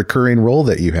with the recurring role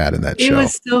that you had in that show. It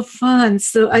was so fun.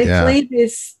 So I played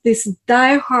this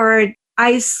diehard,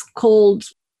 ice cold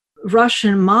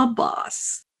Russian mob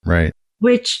boss. Right.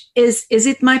 Which is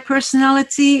it my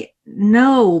personality?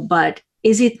 No, but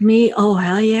is it me? Oh,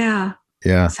 hell yeah.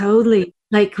 Yeah. Totally.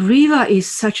 Like Riva is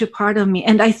such a part of me.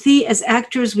 And I see as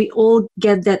actors, we all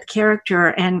get that character.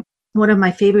 And one of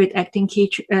my favorite acting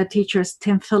teachers,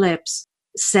 Tim Phillips,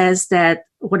 says that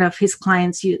one of his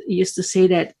clients used to say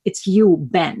that it's you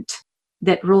bent.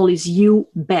 That role is you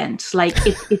bent. Like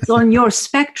it's on your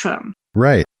spectrum.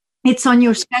 Right. It's on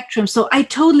your spectrum. So I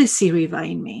totally see Riva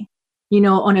in me.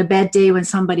 On a bad day when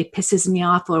somebody pisses me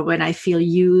off or when I feel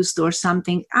used or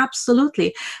something,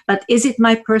 absolutely. But is it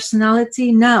my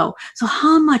personality? No. So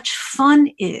how much fun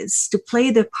is to play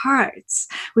the parts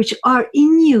which are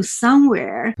in you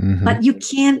somewhere, mm-hmm. but you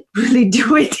can't really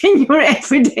do it in your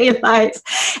everyday life.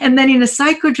 And then in a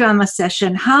psychodrama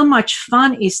session, how much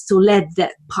fun is to let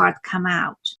that part come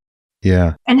out.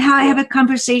 Yeah. And how I have a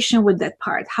conversation with that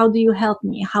part. How do you help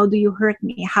me? How do you hurt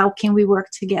me? How can we work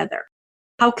together?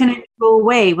 How can I go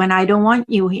away when I don't want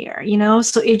you here?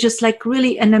 So it's just like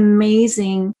really an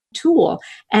amazing tool.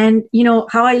 And,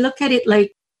 how I look at it,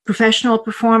 like professional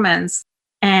performance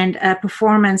and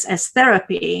performance as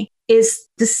therapy is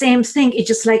the same thing. It's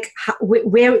just like,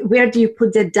 where do you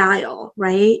put the dial,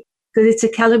 right? Because it's a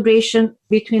calibration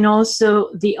between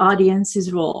also the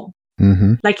audience's role.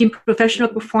 Mm-hmm. Like in professional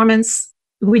performance,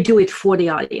 we do it for the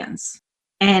audience.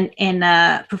 And in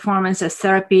performance as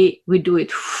therapy, we do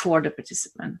it for the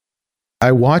participant.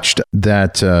 I watched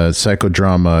that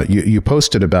psychodrama. You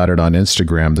posted about it on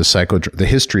Instagram, the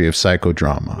history of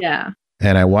psychodrama. Yeah.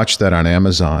 And I watched that on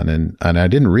Amazon, and I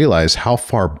didn't realize how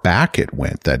far back it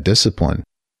went, that discipline.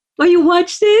 Oh, you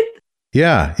watched it?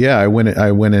 Yeah. I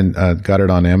went and got it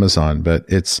on Amazon, but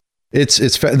it's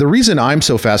the reason I'm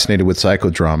so fascinated with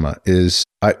psychodrama is,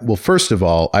 first of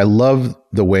all, I love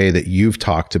the way that you've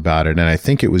talked about it. And I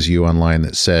think it was you online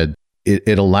that said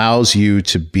it allows you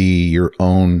to be your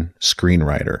own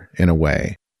screenwriter in a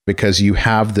way, because you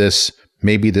have this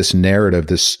narrative,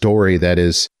 this story that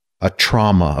is a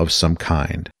trauma of some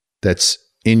kind that's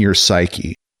in your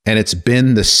psyche. And it's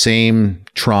been the same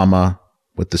trauma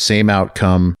with the same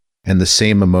outcome and the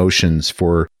same emotions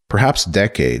for perhaps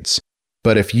decades.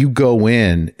 But if you go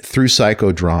in through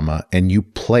psychodrama and you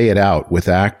play it out with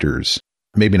actors,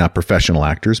 maybe not professional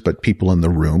actors, but people in the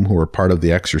room who are part of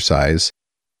the exercise,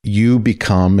 you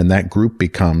become, and that group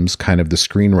becomes kind of the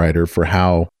screenwriter for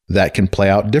how that can play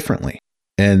out differently.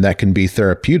 And that can be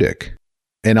therapeutic.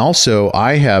 And also,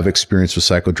 I have experience with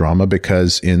psychodrama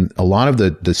because in a lot of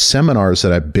the seminars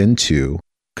that I've been to,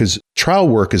 because trial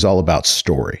work is all about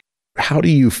story. How do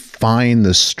you find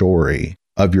the story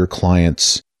of your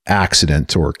client's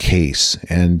accident or case?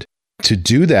 And to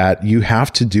do that, you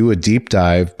have to do a deep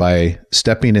dive by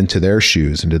stepping into their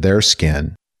shoes, into their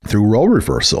skin through role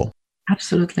reversal.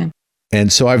 Absolutely.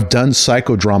 And so I've done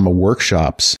psychodrama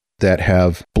workshops that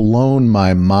have blown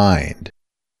my mind,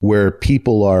 where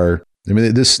people are, I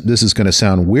mean, this is going to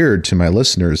sound weird to my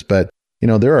listeners, but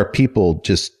there are people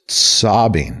just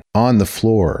sobbing on the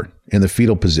floor in the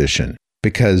fetal position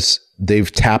because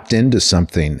they've tapped into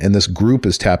something, and this group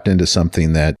has tapped into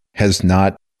something that has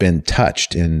not been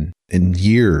touched in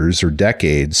years or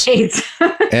decades.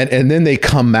 and then they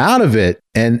come out of it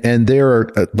and they're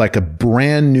like a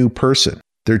brand new person.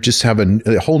 They just have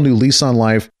a whole new lease on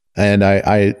life. And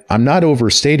I'm not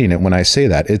overstating it when I say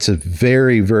that. It's a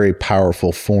very, very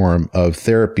powerful form of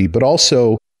therapy, but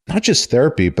also not just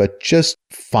therapy, but just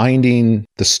finding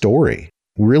the story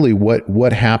really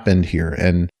what happened here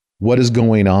and what is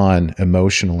going on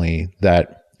emotionally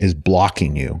that is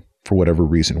blocking you for whatever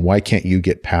reason. Why can't you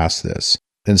get past this?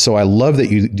 And so I love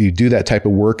that you do that type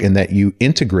of work and that you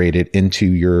integrate it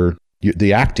into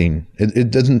the acting.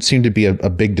 It doesn't seem to be a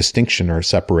big distinction or a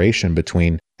separation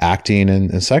between acting and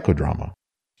psychodrama.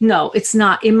 No, it's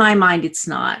not. In my mind, it's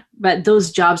not. But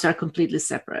those jobs are completely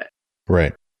separate.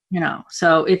 Right.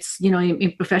 So it's,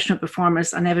 in professional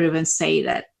performance, I never even say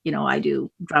that, I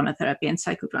do drama therapy and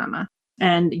psychodrama.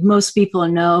 And most people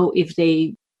know if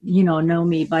they, know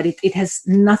me, but it has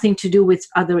nothing to do with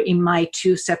other in my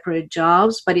two separate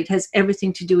jobs, but it has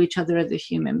everything to do with each other as a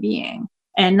human being.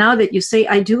 And now that you say,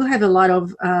 I do have a lot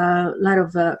of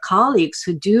colleagues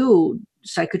who do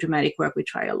psychodramatic work with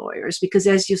trial lawyers, because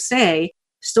as you say,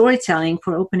 storytelling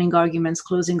for opening arguments,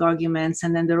 closing arguments,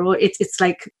 and then it's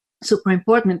like super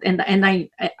important. And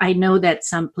I know that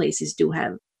some places do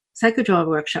have psychodrama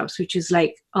workshops, which is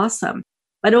like awesome.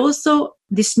 But also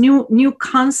this new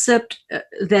concept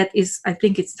that is, I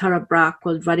think it's Tara Brach,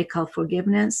 called radical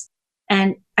forgiveness.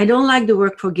 And I don't like the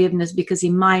word forgiveness because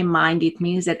in my mind, it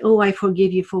means that, I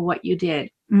forgive you for what you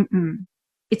did. Mm-mm.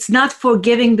 It's not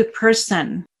forgiving the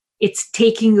person. It's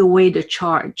taking away the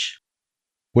charge.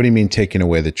 What do you mean taking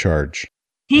away the charge?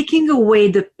 Taking away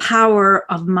the power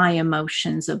of my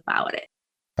emotions about it.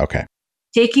 Okay.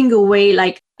 Taking away,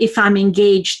 like if I'm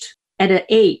engaged at an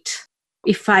 8,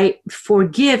 if I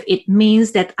forgive, it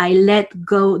means that I let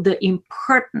go the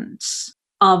importance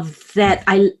of that.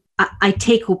 I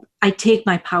take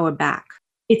my power back.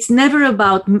 It's never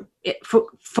about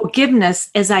forgiveness,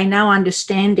 as I now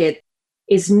understand it,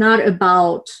 is not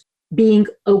about being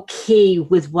okay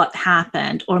with what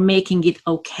happened or making it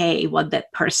okay what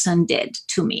that person did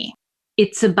to me.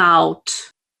 It's about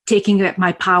taking back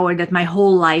my power, that my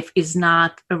whole life is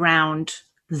not around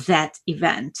that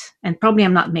event. And probably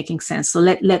I'm not making sense. So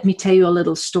let me tell you a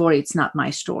little story. It's not my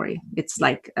story. It's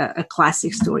like a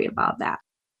classic story about that.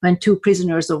 When two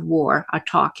prisoners of war are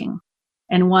talking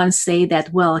and one say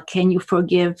that, well, can you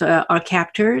forgive our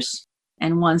captors?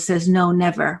 And one says, no,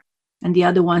 never. And the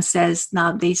other one says,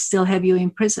 no, they still have you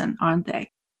in prison, aren't they?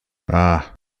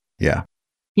 Yeah.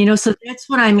 So that's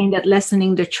what I mean, that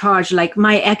lessening the charge, like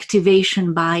my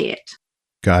activation by it.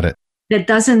 Got it. That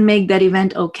doesn't make that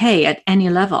event okay at any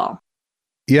level.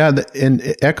 Yeah,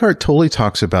 and Eckhart Tolle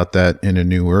talks about that in A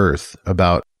New Earth,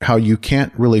 about how you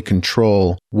can't really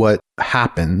control what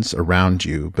happens around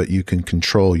you, but you can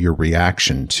control your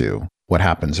reaction to what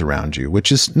happens around you,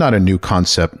 which is not a new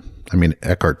concept. I mean,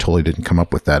 Eckhart Tolle didn't come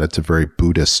up with that. It's a very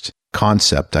Buddhist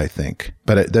concept, I think.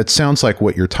 But that sounds like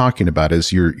what you're talking about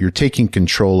is you're taking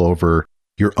control over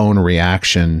your own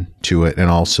reaction to it and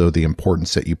also the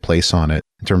importance that you place on it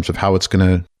in terms of how it's going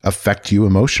to affect you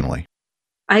emotionally.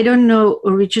 I don't know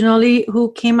originally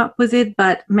who came up with it,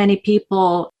 but many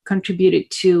people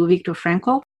contributed to Viktor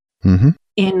Frankl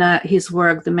in his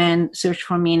work, The Man's Search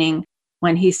for Meaning,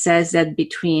 when he says that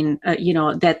between,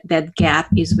 that gap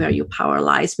is where your power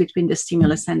lies between the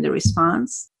stimulus and the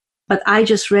response. But I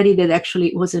just read it that actually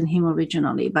it wasn't him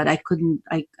originally, but I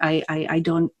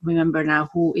don't remember now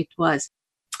who it was.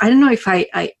 I don't know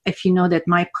if you know that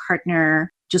my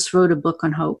partner just wrote a book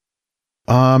on hope.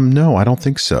 No, I don't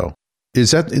think so.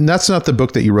 And that's not the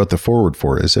book that you wrote the foreword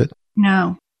for, is it?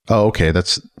 No. Oh, okay.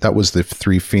 That was the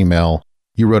 3 female.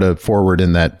 You wrote a foreword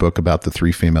in that book about the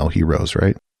 3 female heroes,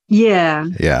 right? Yeah.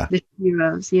 Yeah. The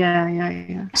heroes.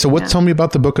 Yeah. So tell me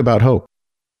about the book about hope.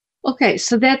 Okay.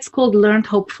 So that's called Learned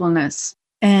Hopefulness.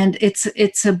 And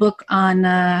it's a book on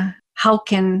how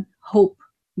can hope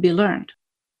be learned.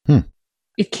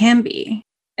 It can be.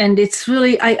 And it's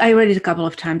really, I read it a couple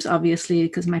of times, obviously,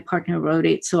 because my partner wrote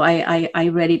it. So I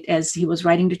read it as he was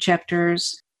writing the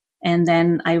chapters. And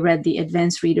then I read the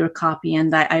advanced reader copy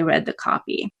and I read the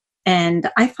copy. And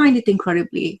I find it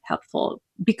incredibly helpful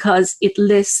because it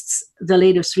lists the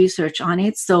latest research on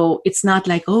it. So it's not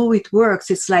like, oh, it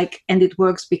works. It's like, and it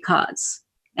works because,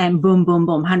 and boom, boom,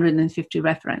 boom, 150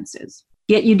 references.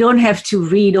 Yet you don't have to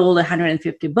read all the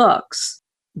 150 books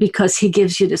because he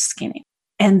gives you the skinny.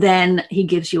 And then he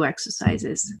gives you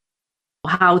exercises.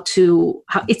 How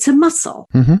it's a muscle.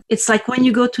 Mm-hmm. It's like when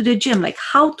you go to the gym, like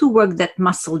how to work that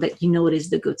muscle that you notice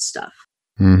the good stuff.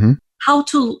 Mm-hmm. How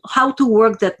to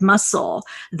work that muscle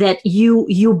that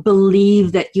you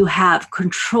believe that you have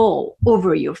control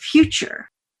over your future.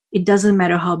 It doesn't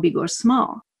matter how big or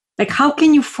small. Like how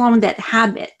can you form that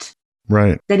habit?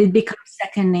 Right. That it becomes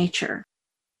second nature.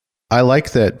 I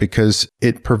like that because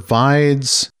it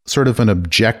provides sort of an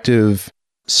objective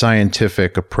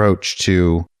scientific approach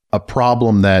to a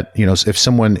problem that, if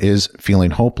someone is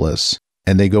feeling hopeless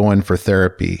and they go in for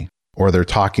therapy or they're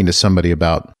talking to somebody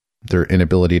about their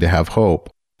inability to have hope.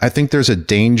 I think there's a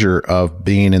danger of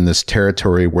being in this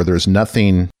territory where there's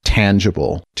nothing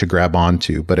tangible to grab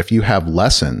onto. But if you have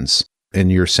lessons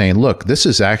and you're saying, look, this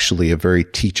is actually a very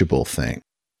teachable thing.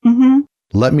 Mm-hmm.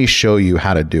 Let me show you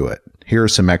how to do it. Here are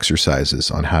some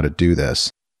exercises on how to do this.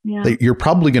 Yeah. You're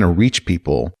probably going to reach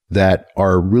people that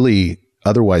are really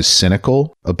otherwise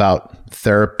cynical about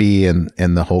therapy and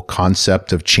the whole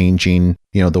concept of changing,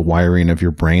 the wiring of your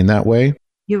brain that way.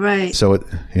 You're right. So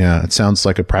it sounds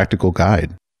like a practical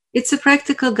guide. It's a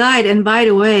practical guide. And by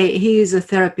the way, he is a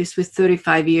therapist with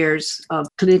 35 years of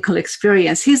clinical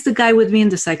experience. He's the guy with me in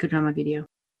the psychodrama video.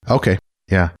 Okay.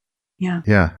 Yeah. Yeah.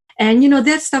 Yeah. And,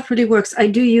 that stuff really works. I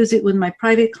do use it with my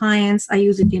private clients. I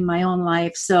use it in my own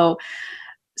life. So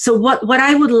what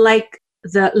I would like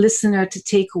the listener to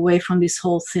take away from this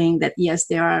whole thing, that yes,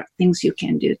 there are things you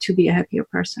can do to be a happier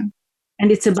person.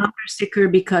 And it's a bumper sticker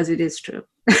because it is true.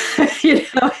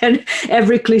 And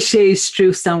every cliche is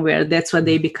true somewhere. That's why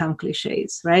they become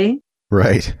cliches, right?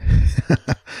 Right.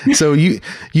 So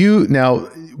you now,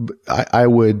 I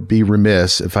would be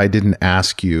remiss if I didn't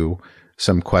ask you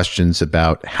some questions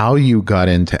about how you got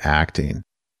into acting.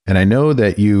 And I know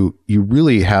that you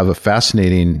really have a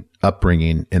fascinating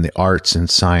upbringing in the arts and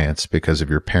science because of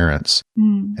your parents.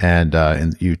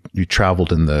 And you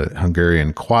traveled in the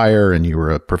Hungarian choir and you were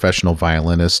a professional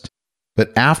violinist.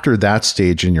 But after that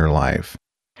stage in your life,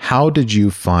 how did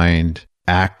you find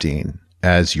acting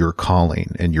as your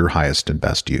calling and your highest and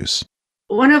best use?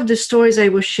 One of the stories I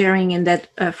was sharing in that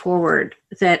foreword,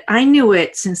 that I knew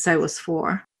it since I was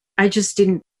 4. I just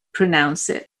didn't pronounce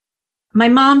it. My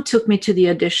mom took me to the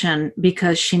audition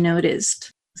because she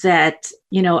noticed that,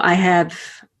 I have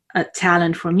a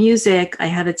talent for music. I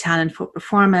have a talent for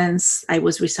performance. I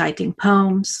was reciting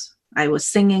poems. I was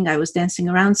singing. I was dancing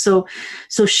around. So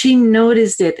she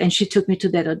noticed it and she took me to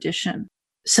that audition.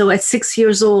 So at 6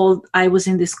 years old, I was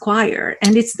in this choir,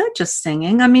 and it's not just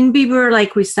singing. I mean, we were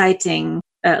like reciting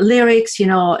lyrics,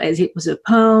 as it was a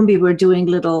poem. We were doing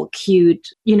little cute,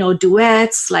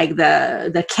 duets, like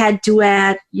the cat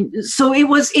duet. So it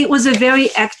was a very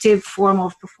active form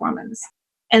of performance.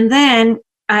 And then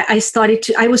I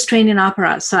was trained in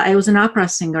opera. So I was an opera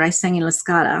singer. I sang in La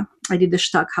Scala. I did the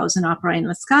Stockhausen opera in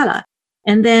La Scala.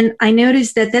 And then I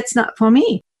noticed that that's not for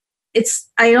me.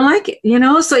 I don't like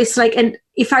it, so it's like, and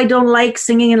if I don't like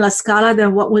singing in La Scala,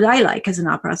 then what would I like as an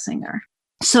opera singer?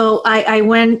 So I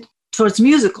went towards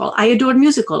musical. I adored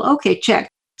musical. Okay, check.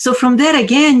 So from that,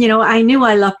 again, I knew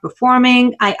I loved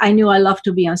performing. I knew I loved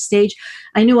to be on stage.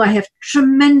 I knew I have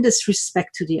tremendous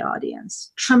respect to the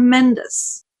audience.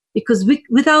 Tremendous. Because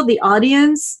without the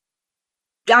audience,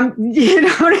 you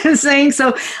know what I'm saying?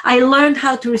 So I learned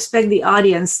how to respect the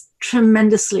audience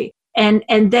tremendously. And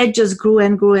that just grew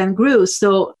and grew and grew.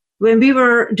 So when we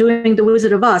were doing The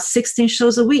Wizard of Oz, 16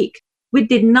 shows a week, we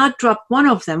did not drop one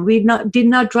of them. We did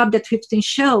not drop that 15th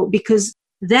show, because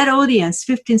that audience,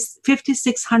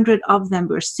 5,600 of them,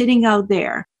 were sitting out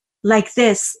there like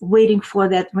this, waiting for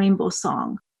that rainbow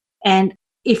song. And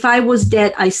if I was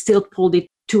dead, I still pulled it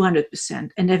 200%,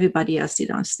 and everybody else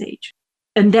did on stage.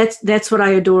 And that's what I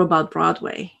adore about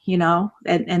Broadway,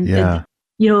 and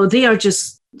they are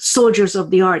just soldiers of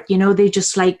the art, they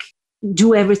just like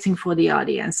do everything for the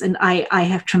audience. And I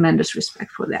have tremendous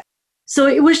respect for that. So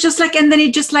it was just like, and then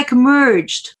it just like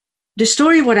merged. The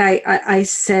story, what I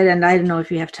said, and I don't know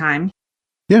if you have time.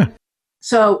 Yeah.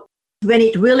 So when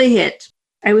it really hit,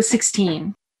 I was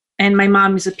 16, and my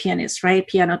mom is a pianist, right?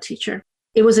 Piano teacher.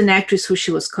 It was an actress who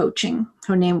she was coaching.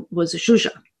 Her name was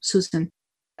Zsuzsa, Susan.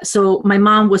 So my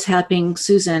mom was helping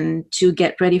Susan to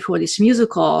get ready for this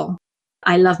musical,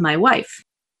 I Love My Wife,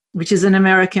 which is an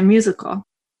American musical.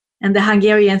 And the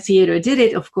Hungarian theater did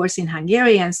it, of course, in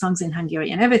Hungarian, songs in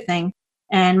Hungarian, everything.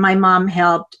 And my mom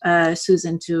helped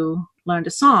Susan to learn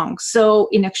the songs. So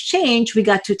in exchange, we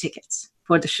got 2 tickets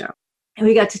for the show. And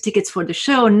we got 2 tickets for the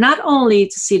show, not only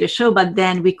to see the show, but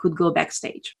then we could go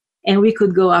backstage and we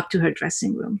could go up to her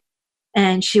dressing room.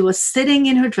 And she was sitting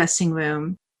in her dressing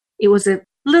room. It was a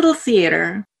little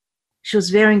theater. She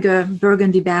was wearing a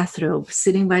burgundy bathrobe,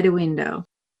 sitting by the window.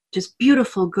 Just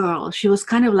beautiful girl. She was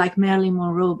kind of like Marilyn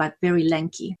Monroe, but very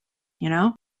lanky,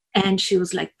 And she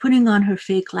was like putting on her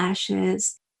fake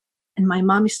lashes. And my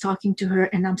mom is talking to her,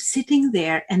 and I'm sitting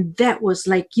there. And that was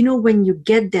like, when you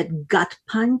get that gut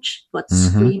punch, but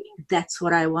screaming, that's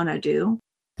what I want to do.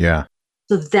 Yeah.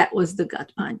 So that was the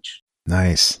gut punch.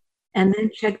 Nice. And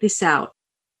then check this out.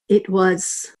 It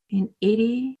was in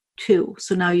 82.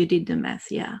 So now you did the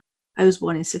math. Yeah. I was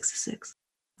born in 66.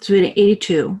 So in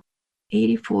 82,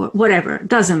 84, whatever,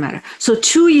 doesn't matter. So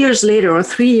 2 years later or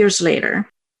 3 years later,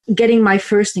 getting my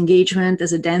first engagement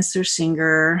as a dancer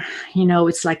singer.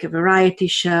 It's like a variety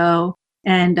show.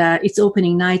 And its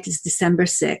opening night is December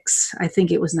 6th. I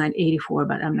think it was 1984,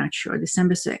 but I'm not sure.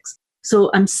 December 6th.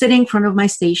 So I'm sitting in front of my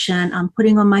station. I'm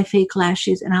putting on my fake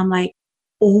lashes, and I'm like,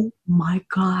 oh my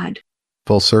God.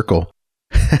 Full circle.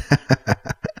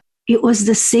 It was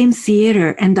the same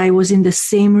theater, and I was in the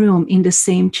same room, in the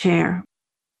same chair.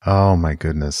 Oh my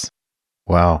goodness.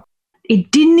 Wow.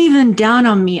 It didn't even dawn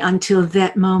on me until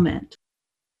that moment.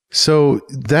 So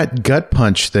that gut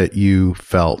punch that you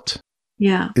felt,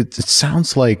 yeah, it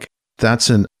sounds like that's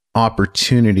an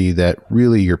opportunity that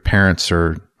really your parents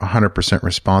are 100%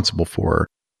 responsible for.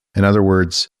 In other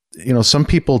words, some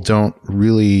people don't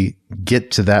really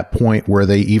get to that point where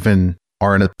they even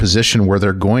are in a position where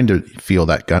they're going to feel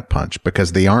that gut punch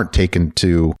because they aren't taken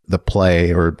to the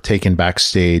play or taken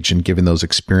backstage and given those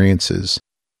experiences.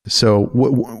 So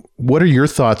what are your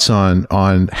thoughts on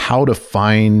how to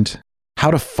find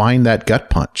that gut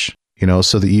punch,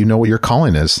 so that you know what your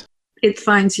calling is? It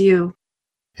finds you.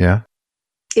 Yeah.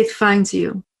 It finds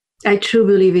you. I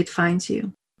truly believe it finds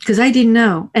you, because I didn't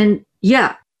know. And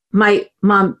yeah, my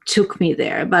mom took me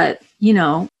there, but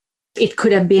it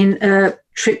could have been a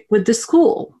trip with the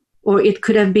school, or it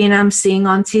could have been I'm seeing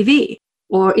on TV,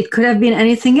 or it could have been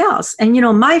anything else. And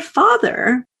my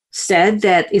father said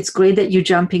that it's great that you're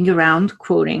jumping around,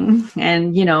 quoting,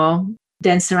 and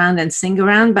dance around and sing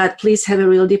around, but please have a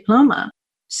real diploma.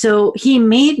 So he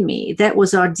made me, that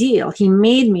was our deal. He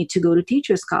made me to go to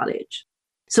teachers college.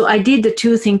 So I did the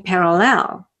two things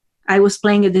parallel. I was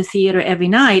playing at the theater every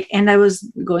night, and I was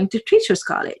going to teachers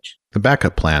college. The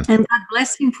backup plan. And God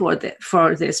bless him for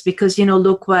this, because,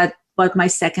 look what my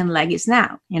second leg is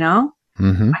now,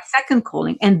 Mm-hmm. My second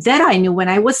calling. And that I knew when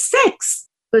I was 6,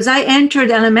 because I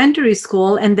entered elementary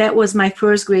school, and that was my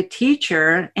first grade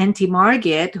teacher, Auntie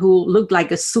Margaret, who looked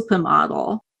like a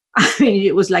supermodel. I mean,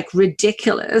 it was like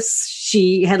ridiculous.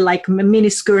 She had like a mini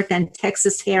skirt and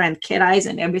Texas hair and cat eyes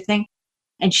and everything.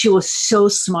 And she was so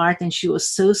smart, and she was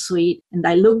so sweet. And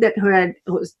I looked at her, and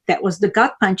that was the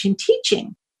gut punch in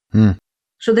teaching.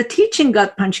 So the teaching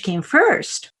gut punch came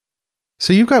first.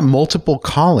 So you've got multiple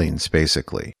callings,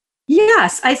 basically.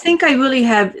 Yes, I think I really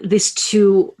have these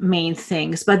two main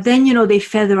things. But then, they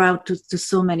feather out to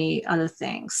so many other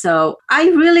things. So I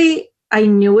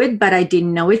knew it, but I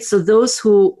didn't know it. So those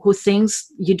who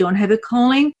thinks you don't have a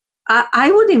calling,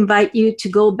 I would invite you to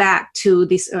go back to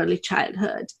this early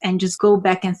childhood and just go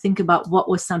back and think about what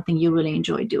was something you really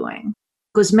enjoy doing.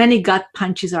 Because many gut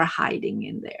punches are hiding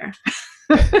in there.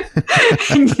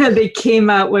 And they came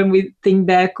out when we think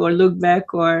back or look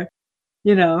back, or,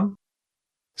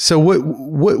 So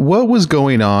what was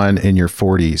going on in your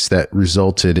 40s that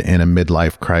resulted in a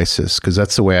midlife crisis? Because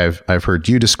that's the way I've heard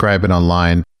you describe it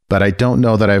online, but I don't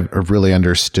know that I've really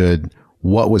understood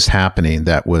what was happening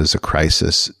that was a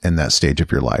crisis in that stage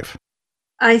of your life.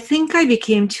 I think I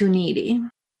became too needy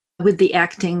with the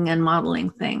acting and modeling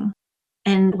thing.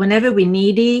 And whenever we're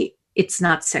needy, it's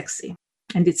not sexy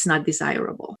and it's not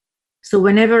desirable. So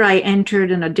whenever I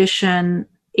entered an audition,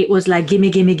 it was like,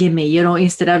 gimme,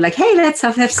 instead of like, hey, let's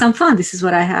have some fun. This is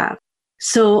what I have.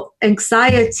 So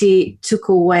anxiety took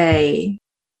away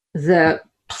the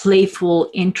playful,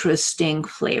 interesting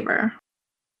flavor.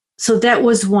 So that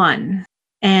was one.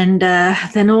 And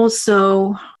then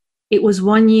also, it was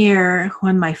 1 year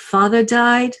when my father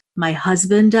died, my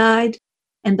husband died,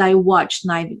 and I watched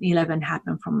 9/11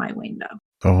 happen from my window.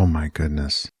 Oh, my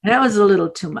goodness. That was a little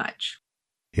too much.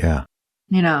 Yeah.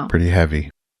 Pretty heavy.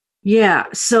 Yeah.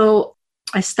 So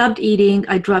I stopped eating.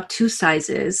 I dropped 2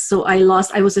 sizes. So I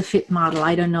was a fit model.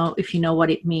 I don't know if you know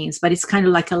what it means, but it's kind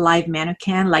of like a live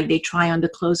mannequin. Like they try on the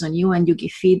clothes on you and you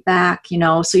give feedback,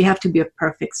 so you have to be a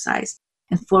perfect size.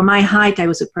 And for my height, I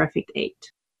was a perfect 8.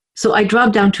 So I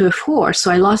dropped down to a 4.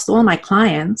 So I lost all my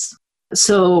clients.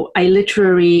 So I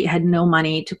literally had no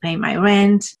money to pay my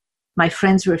rent. My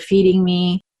friends were feeding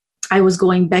me. I was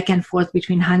going back and forth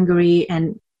between Hungary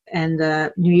and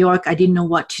New York. I didn't know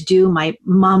what to do. My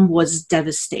mom was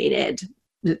devastated.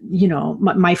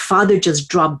 My father just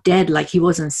dropped dead, like he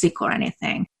wasn't sick or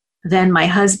anything. Then my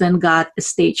husband got a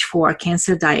stage 4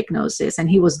 cancer diagnosis,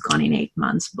 and he was gone in 8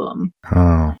 months. Boom.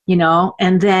 Oh.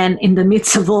 And then in the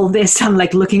midst of all this, I'm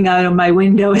like looking out of my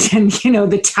windows, and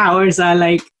the towers are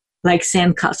like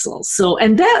sandcastles. So,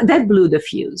 and that blew the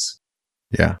fuse.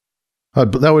 Yeah,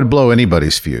 that would blow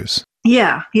anybody's fuse.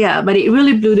 Yeah, but it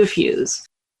really blew the fuse.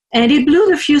 And it blew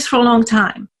the fuse for a long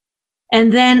time.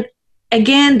 And then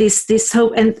again, this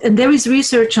hope, and there is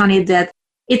research on it that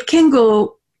it can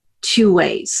go 2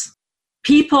 ways.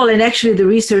 people, and actually the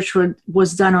research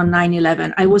was done on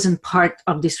 9/11. I wasn't part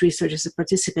of this research as a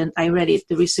participant. I read it.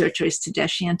 The researcher is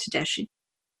Tedeschi and Tedeschi.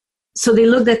 So they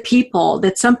looked at people,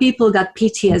 that some people got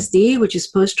PTSD, which is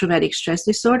post-traumatic stress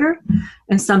disorder,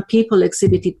 and some people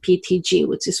exhibited PTG,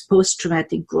 which is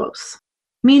post-traumatic growth.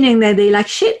 Meaning that they like,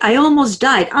 shit, I almost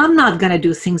died. I'm not going to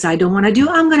do things I don't want to do.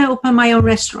 I'm going to open my own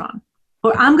restaurant.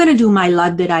 Or I'm going to do my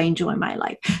life that I enjoy my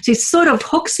life. So it sort of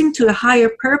hooks into a higher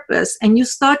purpose, and you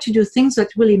start to do things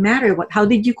that really matter. How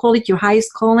did you call it? Your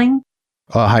highest calling?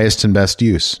 Highest and best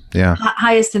use. Yeah.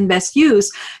 Highest and best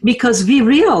use, because we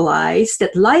realize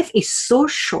that life is so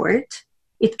short.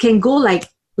 It can go like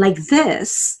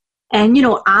this. And,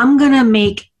 I'm going to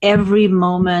make every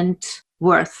moment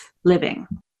worth living.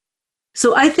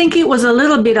 So I think it was a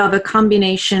little bit of a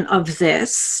combination of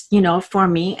this, for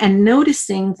me, and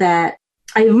noticing that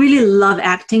I really love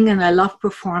acting and I love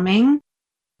performing.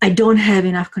 I don't have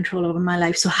enough control over my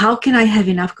life. So how can I have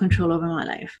enough control over my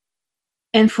life?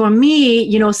 And for me,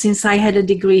 since I had a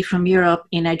degree from Europe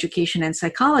in education and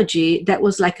psychology, that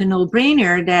was like a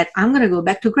no-brainer that I'm going to go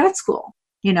back to grad school,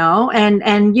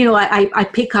 I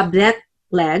pick up that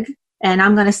leg and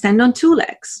I'm going to stand on two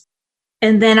legs.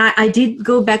 And then I did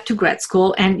go back to grad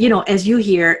school. And, as you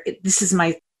hear, this is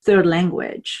my third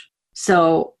language.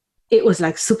 So it was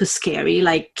like super scary.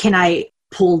 Like, can I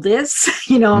pull this,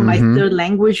 my third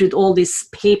language with all these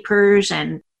papers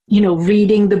and,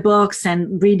 reading the books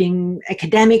and reading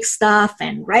academic stuff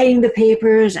and writing the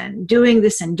papers and doing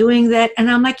this and doing that. And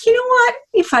I'm like, what?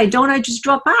 If I don't, I just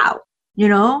drop out.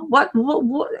 What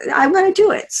I'm going to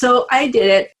do it. So I did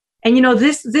it. And,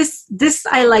 this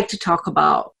I like to talk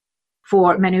about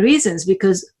for many reasons,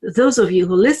 because those of you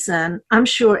who listen, I'm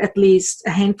sure at least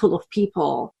a handful of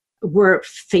people were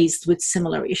faced with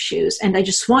similar issues. And I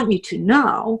just want you to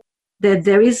know that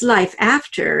there is life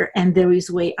after and there is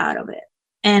way out of it.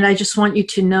 And I just want you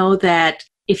to know that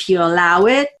if you allow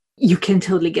it, you can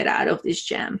totally get out of this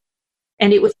jam.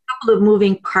 And it was a couple of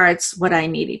moving parts what I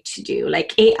needed to do.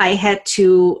 Like, I had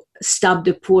to stop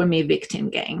the poor me victim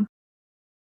game.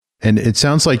 And it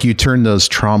sounds like you turned those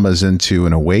traumas into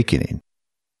an awakening.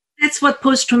 That's what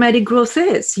post-traumatic growth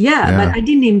is. Yeah, but I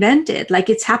didn't invent it. Like,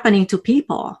 it's happening to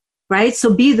people, right?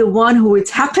 So be the one who it's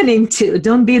happening to.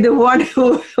 Don't be the one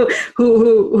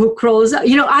who crawls up.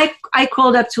 I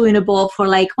crawled up to in a ball for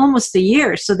like almost a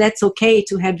year. So that's okay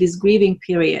to have this grieving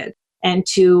period. And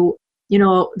to,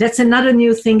 that's another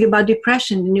new thing about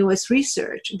depression, the newest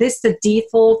research. This is the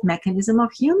default mechanism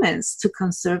of humans to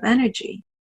conserve energy.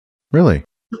 Really?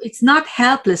 It's not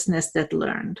helplessness that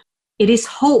learned. It is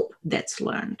hope that's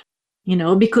learned,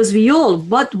 because we all,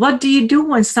 what do you do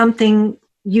when something,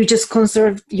 you just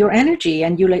conserve your energy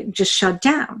and you just shut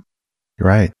down?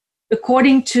 Right.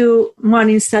 According to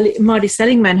Marty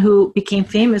Seligman, who became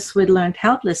famous with learned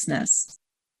helplessness,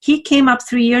 he came up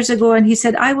 3 years ago and he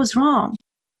said, I was wrong.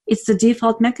 It's the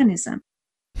default mechanism.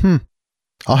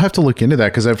 I'll have to look into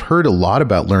that, because I've heard a lot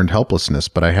about learned helplessness,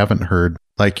 but I haven't heard,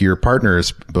 like your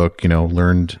partner's book,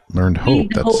 learned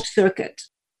hope. The Hope Circuit.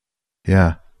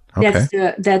 Yeah.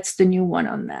 Okay. That's the new one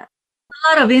on that.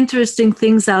 A lot of interesting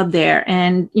things out there.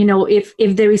 And,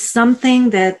 if there is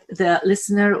something that the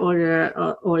listener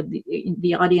or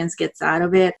the audience gets out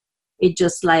of it, it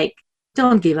just like,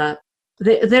 don't give up.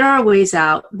 There are ways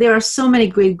out. There are so many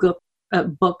great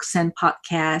books and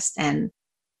podcasts and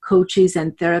coaches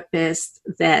and therapists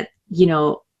that,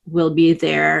 will be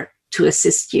there to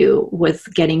assist you with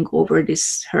getting over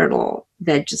this hurdle.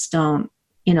 That just don't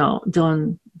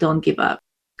give up,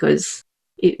 because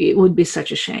it would be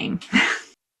such a shame.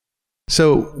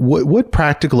 So what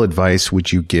practical advice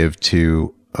would you give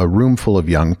to a room full of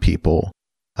young people,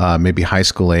 maybe high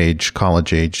school age,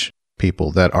 college age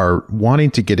people that are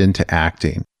wanting to get into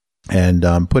acting, and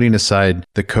putting aside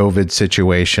the COVID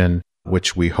situation,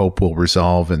 which we hope will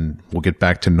resolve and we'll get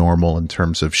back to normal in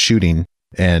terms of shooting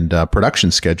and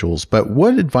production schedules. But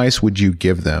what advice would you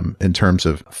give them in terms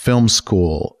of film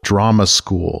school, drama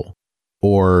school,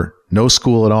 or no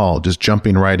school at all, just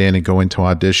jumping right in and going to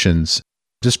auditions?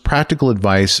 Just practical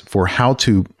advice for how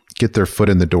to get their foot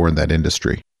in the door in that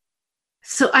industry.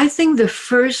 So I think the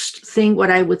first thing, what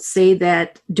I would say,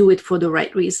 that do it for the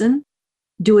right reason.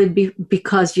 Do it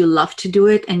because you love to do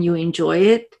it and you enjoy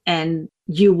it, and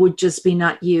you would just be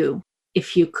not you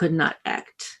if you could not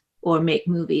act or make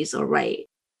movies or write.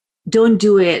 Don't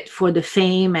do it for the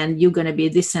fame and you're going to be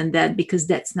this and that, because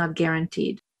that's not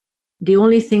guaranteed. The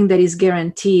only thing that is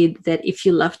guaranteed, that if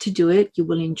you love to do it, you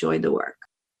will enjoy the work.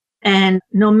 And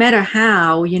no matter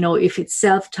how, if it's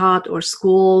self-taught or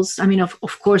schools, I mean,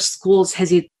 of course, schools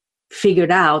has it figured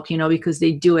out, because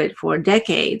they do it for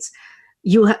decades.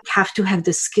 you have to have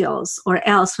the skills, or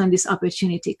else when this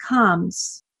opportunity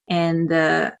comes and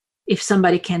if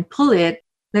somebody can pull it,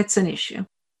 that's an issue.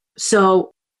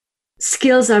 So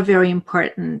skills are very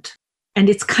important. And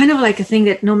it's kind of like a thing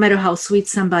that no matter how sweet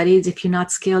somebody is, if you're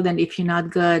not skilled and if you're not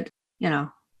good,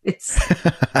 it's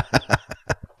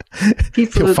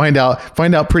people you'll find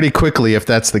out pretty quickly if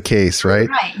that's the case, right?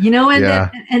 Right.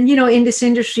 And in this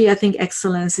industry, I think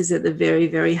excellence is at a very,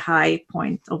 very high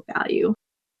point of value.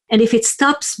 And if it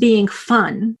stops being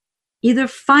fun, either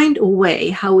find a way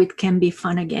how it can be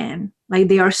fun again. Like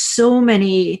there are so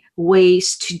many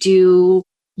ways to do,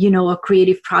 a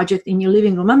creative project in your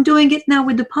living room. I'm doing it now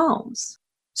with the poems.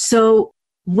 So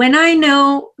when I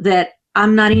know that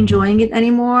I'm not enjoying it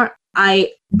anymore,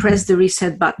 I press the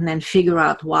reset button and figure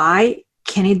out why.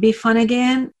 Can it be fun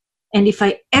again? And if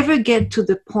I ever get to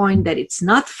the point that it's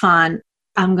not fun,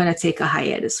 I'm going to take a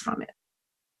hiatus from it.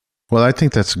 Well, I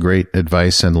think that's great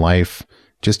advice in life,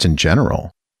 just in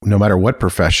general. No matter what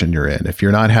profession you're in, if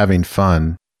you're not having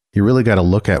fun, you really got to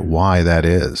look at why that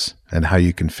is and how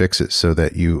you can fix it so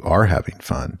that you are having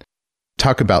fun.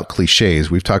 Talk about cliches.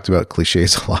 We've talked about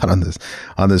cliches a lot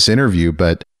on this interview,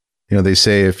 but they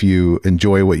say if you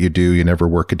enjoy what you do, you never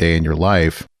work a day in your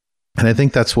life. And I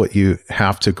think that's what you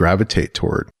have to gravitate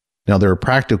toward. Now, there are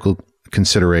practical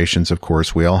considerations, of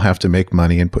course. We all have to make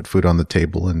money and put food on the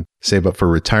table and save up for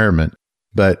retirement.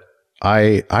 But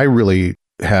I really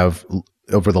have,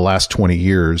 over the last 20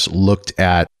 years, looked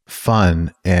at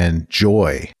fun and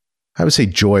joy. I would say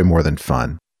joy more than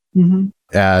fun,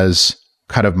 as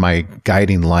kind of my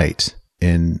guiding light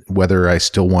in whether I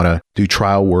still want to do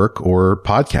trial work or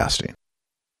podcasting.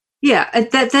 Yeah,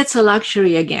 that's a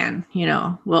luxury again,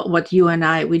 what you and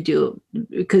I, we do,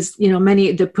 because,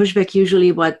 the pushback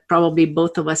usually what probably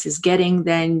both of us is getting,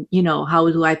 then, how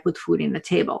do I put food in the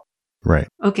table? Right.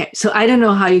 Okay. So I don't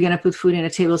know how you're going to put food in the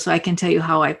table. So I can tell you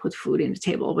how I put food in the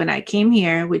table. When I came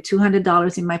here with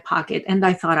 $200 in my pocket and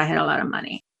I thought I had a lot of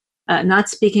money, not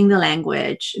speaking the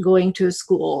language, going to a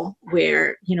school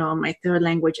where, my third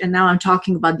language. And now I'm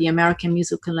talking about the American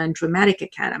Musical and Dramatic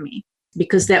Academy,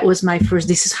 because that was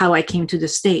this is how I came to the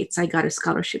States. I got a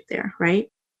scholarship there, right?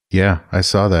 Yeah, I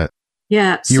saw that.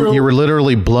 Yeah. You were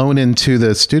literally blown into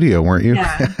the studio, weren't you?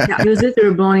 Yeah, I was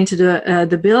literally blown into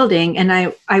the building. And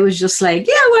I was just like,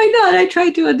 yeah, why not? I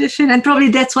tried to audition. And probably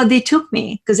that's what they took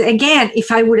me. Because again,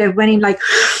 if I would have went in like,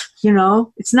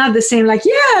 it's not the same like,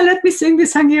 yeah, let me sing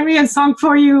this Hungarian song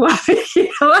for you.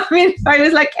 If I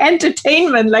was like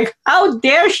entertainment, like how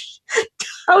dare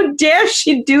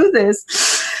she do this?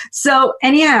 So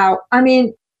anyhow,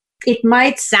 it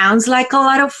might sound like a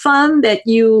lot of fun that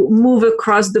you move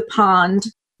across the pond,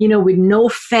 with no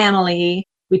family,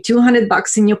 with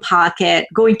 $200 in your pocket,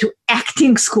 going to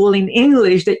acting school in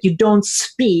English that you don't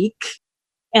speak,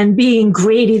 and being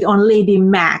graded on Lady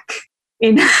Mac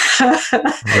in,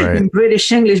 in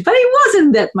British English. But it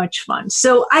wasn't that much fun.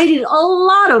 So I did a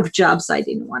lot of jobs I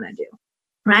didn't want to do,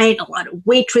 right? A lot of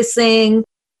waitressing,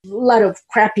 a lot of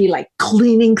crappy like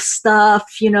cleaning stuff,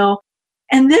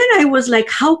 And then I was like,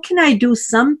 how can I do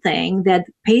something that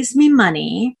pays me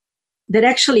money, that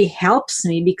actually helps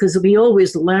me, because we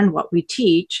always learn what we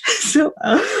teach. So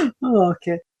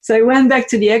I went back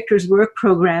to the Actors Work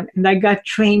Program and I got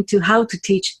trained to how to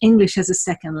teach English as a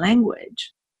second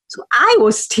language. So I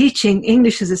was teaching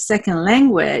English as a second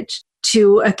language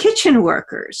to kitchen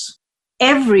workers.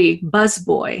 Every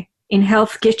busboy in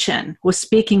Hell's Kitchen was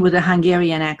speaking with a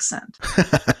Hungarian accent.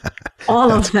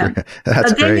 All of them.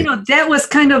 That's but then, great. That was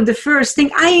kind of the first thing.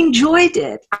 I enjoyed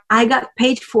it. I got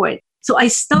paid for it. So I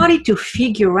started to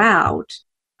figure out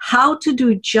how to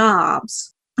do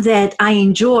jobs that I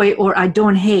enjoy or I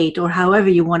don't hate, or however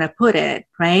you want to put it,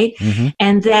 right? Mm-hmm.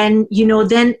 And then,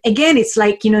 then again, it's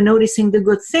like, noticing the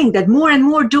good thing that more and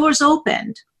more doors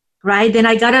opened, right? Then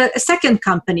I got a second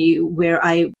company where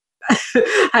I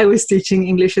was teaching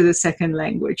English as a second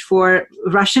language for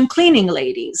Russian cleaning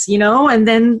ladies, and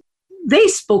then they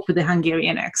spoke with a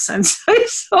Hungarian accent.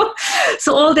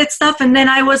 So all that stuff. And then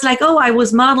I was like, I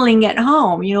was modeling at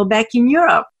home, back in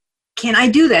Europe. Can I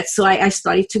do that? So I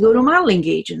started to go to modeling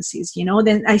agencies,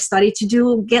 then I started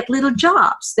to get little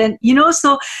jobs. Then,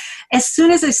 so as soon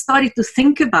as I started to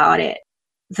think about it,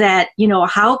 that,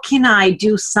 how can I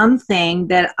do something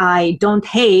that I don't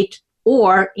hate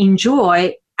or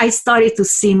enjoy, I started to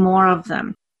see more of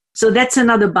them. So that's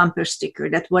another bumper sticker,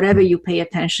 that whatever you pay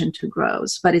attention to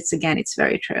grows. But it's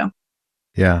very true.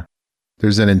 Yeah.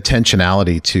 There's an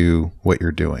intentionality to what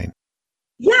you're doing.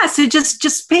 Yeah. So just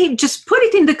put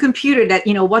it in the computer that,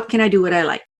 what can I do what I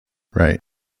like? Right.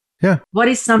 Yeah. What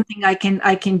is something I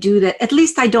can do that at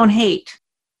least I don't hate?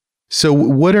 So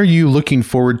what are you looking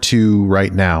forward to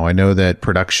right now? I know that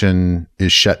production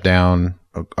is shut down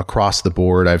across the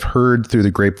board. I've heard through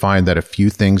the grapevine that a few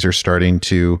things are starting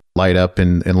to light up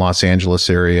in Los Angeles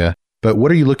area. But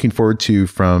what are you looking forward to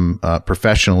from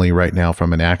professionally right now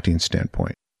from an acting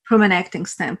standpoint? From an acting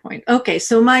standpoint. Okay,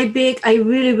 so I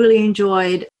really, really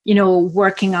enjoyed,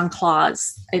 working on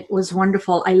Claws. It was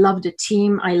wonderful. I love the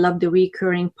team. I love the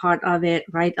recurring part of it,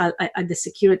 right? The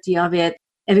security of it.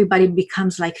 Everybody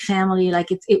becomes like family. Like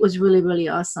it was really, really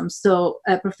awesome. So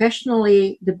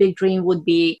professionally, the big dream would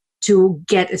be to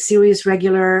get a series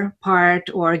regular part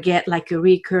or get like a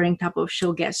recurring type of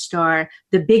show guest star.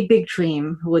 The big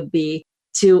dream would be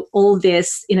to all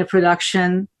this in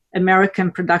a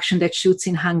American production that shoots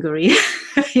in Hungary.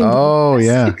 Oh,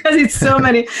 yeah. Because it's so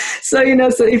many. So,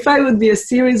 so if I would be a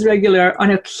series regular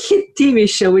on a hit TV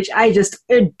show, which I just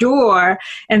adore,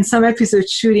 and some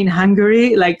episodes shoot in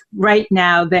Hungary, like right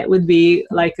now, that would be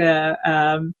like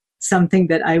something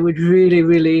that I would really,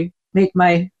 really make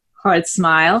my heart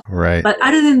smile. Right. But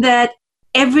other than that,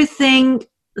 everything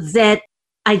that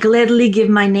I gladly give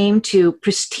my name to,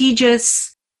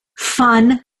 prestigious,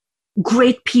 fun,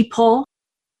 great people,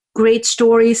 great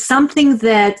stories, something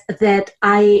that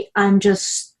I'm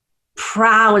just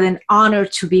proud and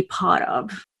honored to be part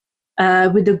of,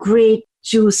 with a great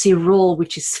juicy role,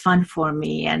 which is fun for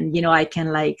me. And, I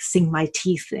can like sink my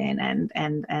teeth in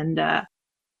and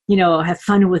have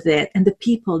fun with it. And the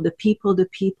people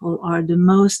are the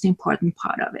most important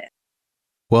part of it.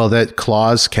 Well, that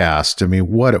Claws cast, I mean,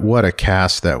 what a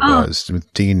cast that was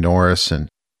with Dean Norris and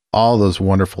all those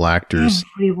wonderful actors.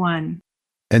 Everyone.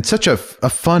 And such a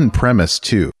fun premise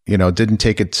too, didn't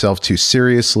take itself too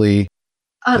seriously.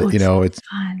 Oh, it's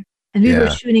fun. And we were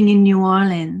shooting in New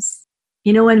Orleans,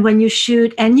 and when you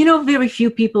shoot, and, very few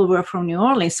people were from New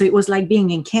Orleans. So it was like being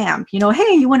in camp,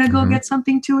 hey, you want to go get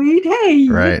something to eat? Hey,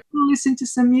 right. Listen to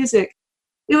some music.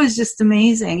 It was just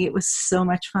amazing. It was so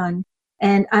much fun.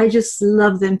 And I just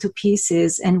love them to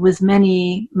pieces. And with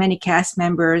many, many cast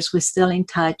members, we're still in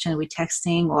touch and we're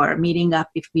texting or meeting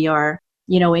up if we are,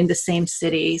 in the same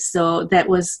city. So that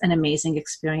was an amazing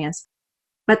experience.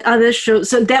 But other shows,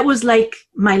 so that was like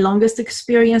my longest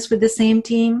experience with the same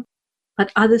team.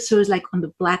 But other shows like on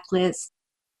the Blacklist,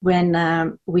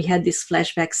 when we had this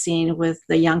flashback scene with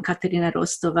the young Katerina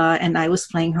Rostova and I was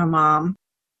playing her mom.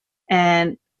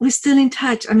 And we're still in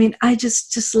touch. I mean, I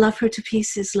just love her to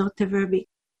pieces, Lotte Verbeek.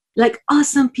 Like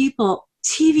awesome people.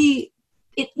 TV,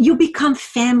 you become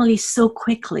family so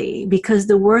quickly because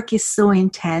the work is so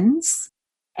intense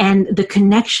and the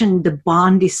connection, the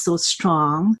bond is so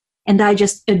strong. And I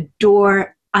just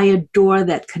adore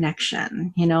that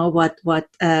connection, what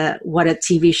a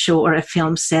TV show or a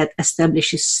film set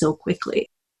establishes so quickly.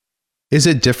 Is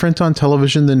it different on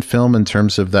television than film in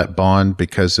terms of that bond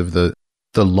because of the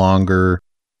longer,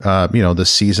 the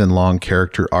season-long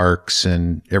character arcs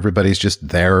and everybody's just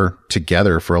there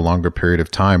together for a longer period of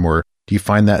time? Or do you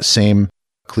find that same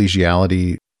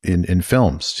collegiality in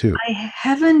films too? I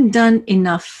haven't done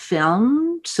enough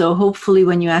film, so hopefully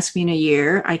when you ask me in a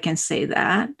year, I can say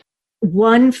that.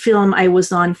 One film I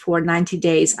was on for 90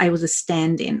 days, I was a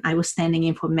stand-in. I was standing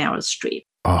in for Meryl Streep.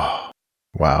 Oh,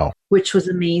 wow. Which was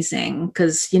amazing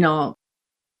because,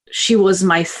 she was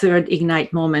my third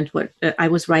Ignite moment. What I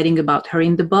was writing about her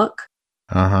in the book.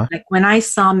 Uh-huh. Like when I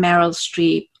saw Meryl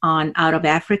Streep on Out of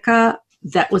Africa,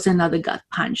 that was another gut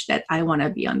punch that I want to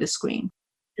be on the screen.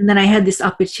 And then I had this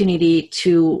opportunity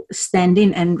to stand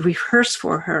in and rehearse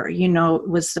for her. It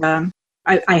was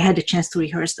I had a chance to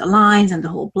rehearse the lines and the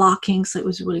whole blocking, so it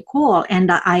was really cool. And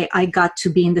I got to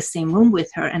be in the same room with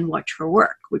her and watch her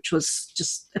work, which was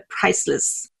just a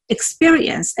priceless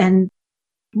experience. And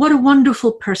what a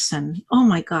wonderful person. Oh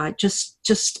my God,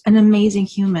 just an amazing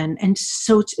human. And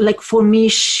so, like, for me,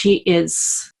 she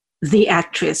is the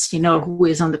actress, who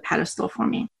is on the pedestal for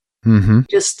me. Mm-hmm.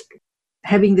 Just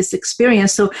having this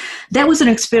experience. So that was an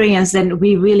experience that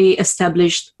we really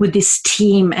established with this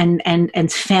team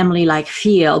and family-like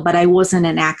feel, but I wasn't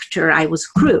an actor, I was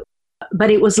crew. But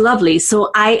it was lovely.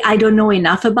 So I don't know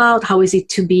enough about how is it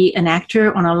to be an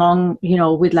actor on a long,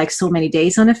 with like so many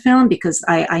days on a film, because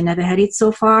I never had it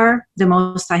so far. The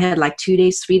most I had like 2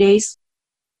 days, 3 days.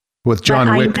 With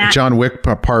John Wick, John Wick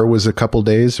part was a couple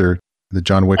days, or the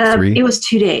John Wick 3? It was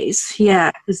 2 days. Yeah.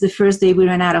 It was the first day we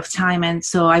ran out of time. And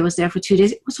so I was there for 2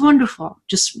 days. It was wonderful.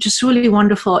 Just really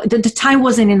wonderful. The time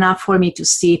wasn't enough for me to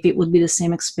see if it would be the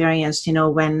same experience,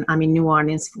 when I'm in New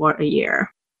Orleans for a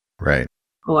year. Right.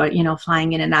 Or,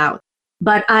 flying in and out.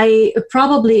 But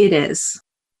probably it is.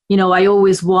 I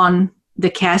always won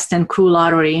the cast and crew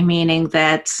lottery, meaning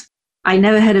that I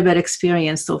never had a bad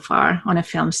experience so far on a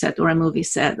film set or a movie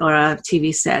set or a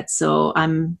TV set. So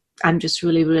I'm just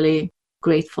really, really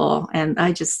grateful. And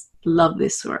I just love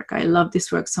this work. I love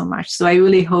this work so much. So I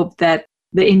really hope that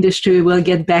the industry will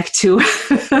get back to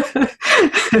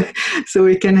so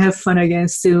we can have fun again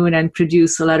soon and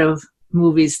produce a lot of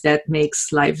movies that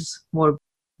makes lives more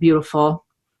beautiful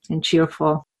and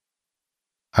cheerful.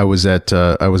 I was at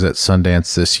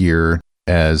Sundance this year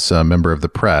as a member of the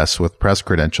press with press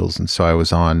credentials, and so I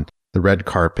was on the red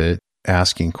carpet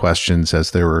asking questions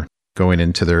as they were going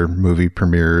into their movie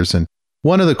premieres. And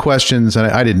one of the questions, and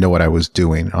I didn't know what I was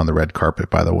doing on the red carpet,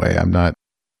 by the way. I'm not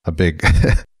a big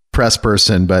press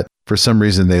person, but for some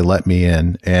reason they let me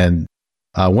in. And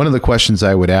one of the questions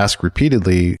I would ask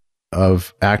repeatedly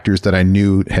of actors that I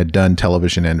knew had done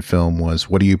television and film was,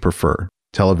 what do you prefer,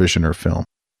 television or film,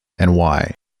 and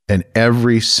why? And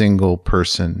every single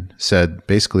person said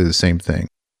basically the same thing.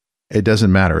 It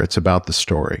doesn't matter. It's about the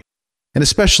story. And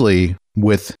especially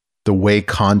with the way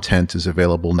content is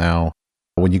available now,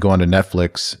 when you go onto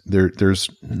Netflix, there's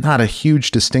not a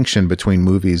huge distinction between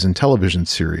movies and television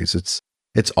series.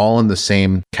 It's all in the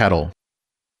same kettle.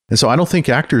 And so I don't think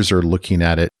actors are looking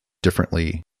at it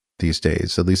differently these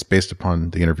days, at least based upon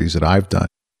the interviews that I've done.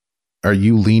 Are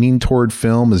you leaning toward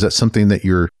film? Is that something that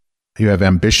you have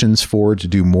ambitions for to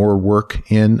do more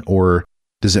work in, or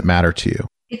does it matter to you?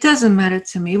 It doesn't matter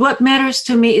to me. What matters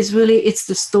to me is really, it's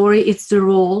the story, it's the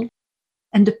role,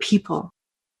 and the people.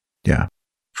 Yeah.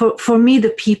 For me,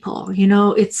 the people,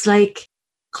 it's like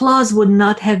Klaus would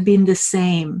not have been the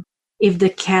same if the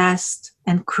cast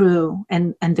and crew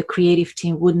and the creative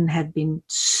team wouldn't have been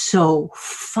so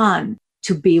fun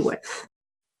to be with.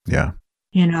 Yeah.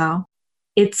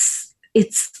 It's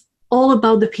all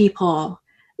about the people.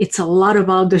 It's a lot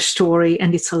about the story,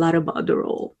 and it's a lot about the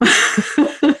role.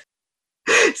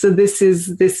 So this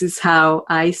is how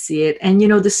I see it. And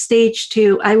the stage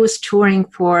too, I was touring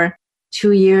for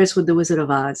 2 years with The Wizard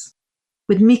of Oz,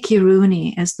 with Mickey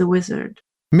Rooney as the wizard.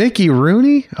 Mickey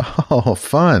Rooney? Oh,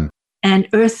 fun.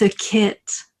 And Eartha Kitt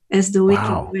as the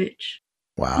Wicked Witch.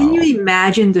 Wow. Can you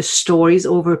imagine the stories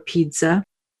over pizza?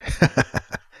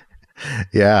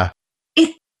 Yeah.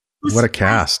 It was what a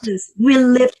cast. We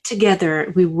lived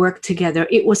together. We worked together.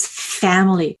 It was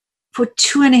family. For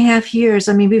 2.5 years,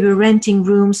 we were renting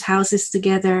rooms, houses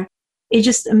together. It's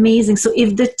just amazing. So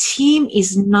if the team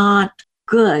is not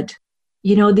good,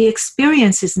 the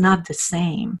experience is not the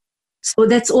same. So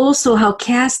that's also how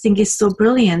casting is so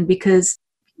brilliant, because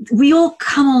we all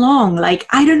come along. Like,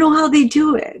 I don't know how they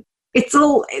do it.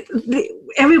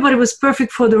 Everybody was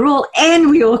perfect for the role,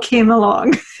 and we all came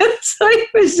along. So it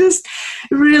was just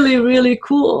really, really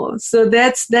cool. So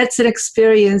that's an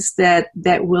experience that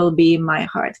will be in my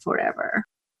heart forever.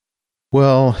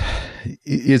 Well,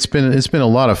 it's been a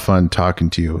lot of fun talking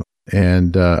to you.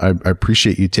 And I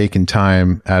appreciate you taking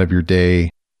time out of your day.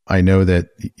 I know that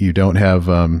you don't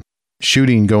have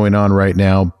shooting going on right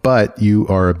now, but you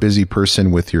are a busy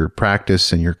person with your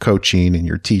practice and your coaching and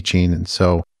your teaching. And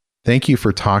so thank you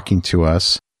for talking to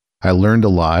us. I learned a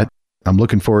lot. I'm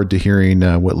looking forward to hearing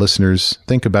what listeners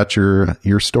think about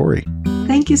your story.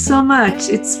 Thank you so much.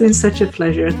 It's been such a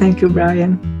pleasure. Thank you,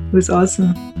 Brian. It was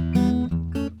awesome.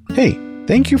 Hey,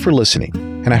 thank you for listening,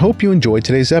 and I hope you enjoyed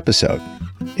today's episode.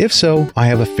 If so, I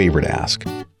have a favor to ask.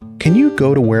 Can you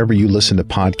go to wherever you listen to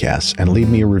podcasts and leave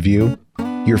me a review?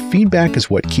 Your feedback is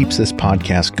what keeps this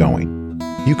podcast going.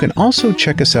 You can also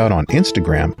check us out on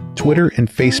Instagram, Twitter, and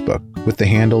Facebook with the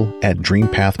handle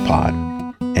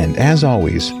 @DreamPathPod. And as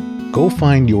always, go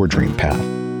find your dream path.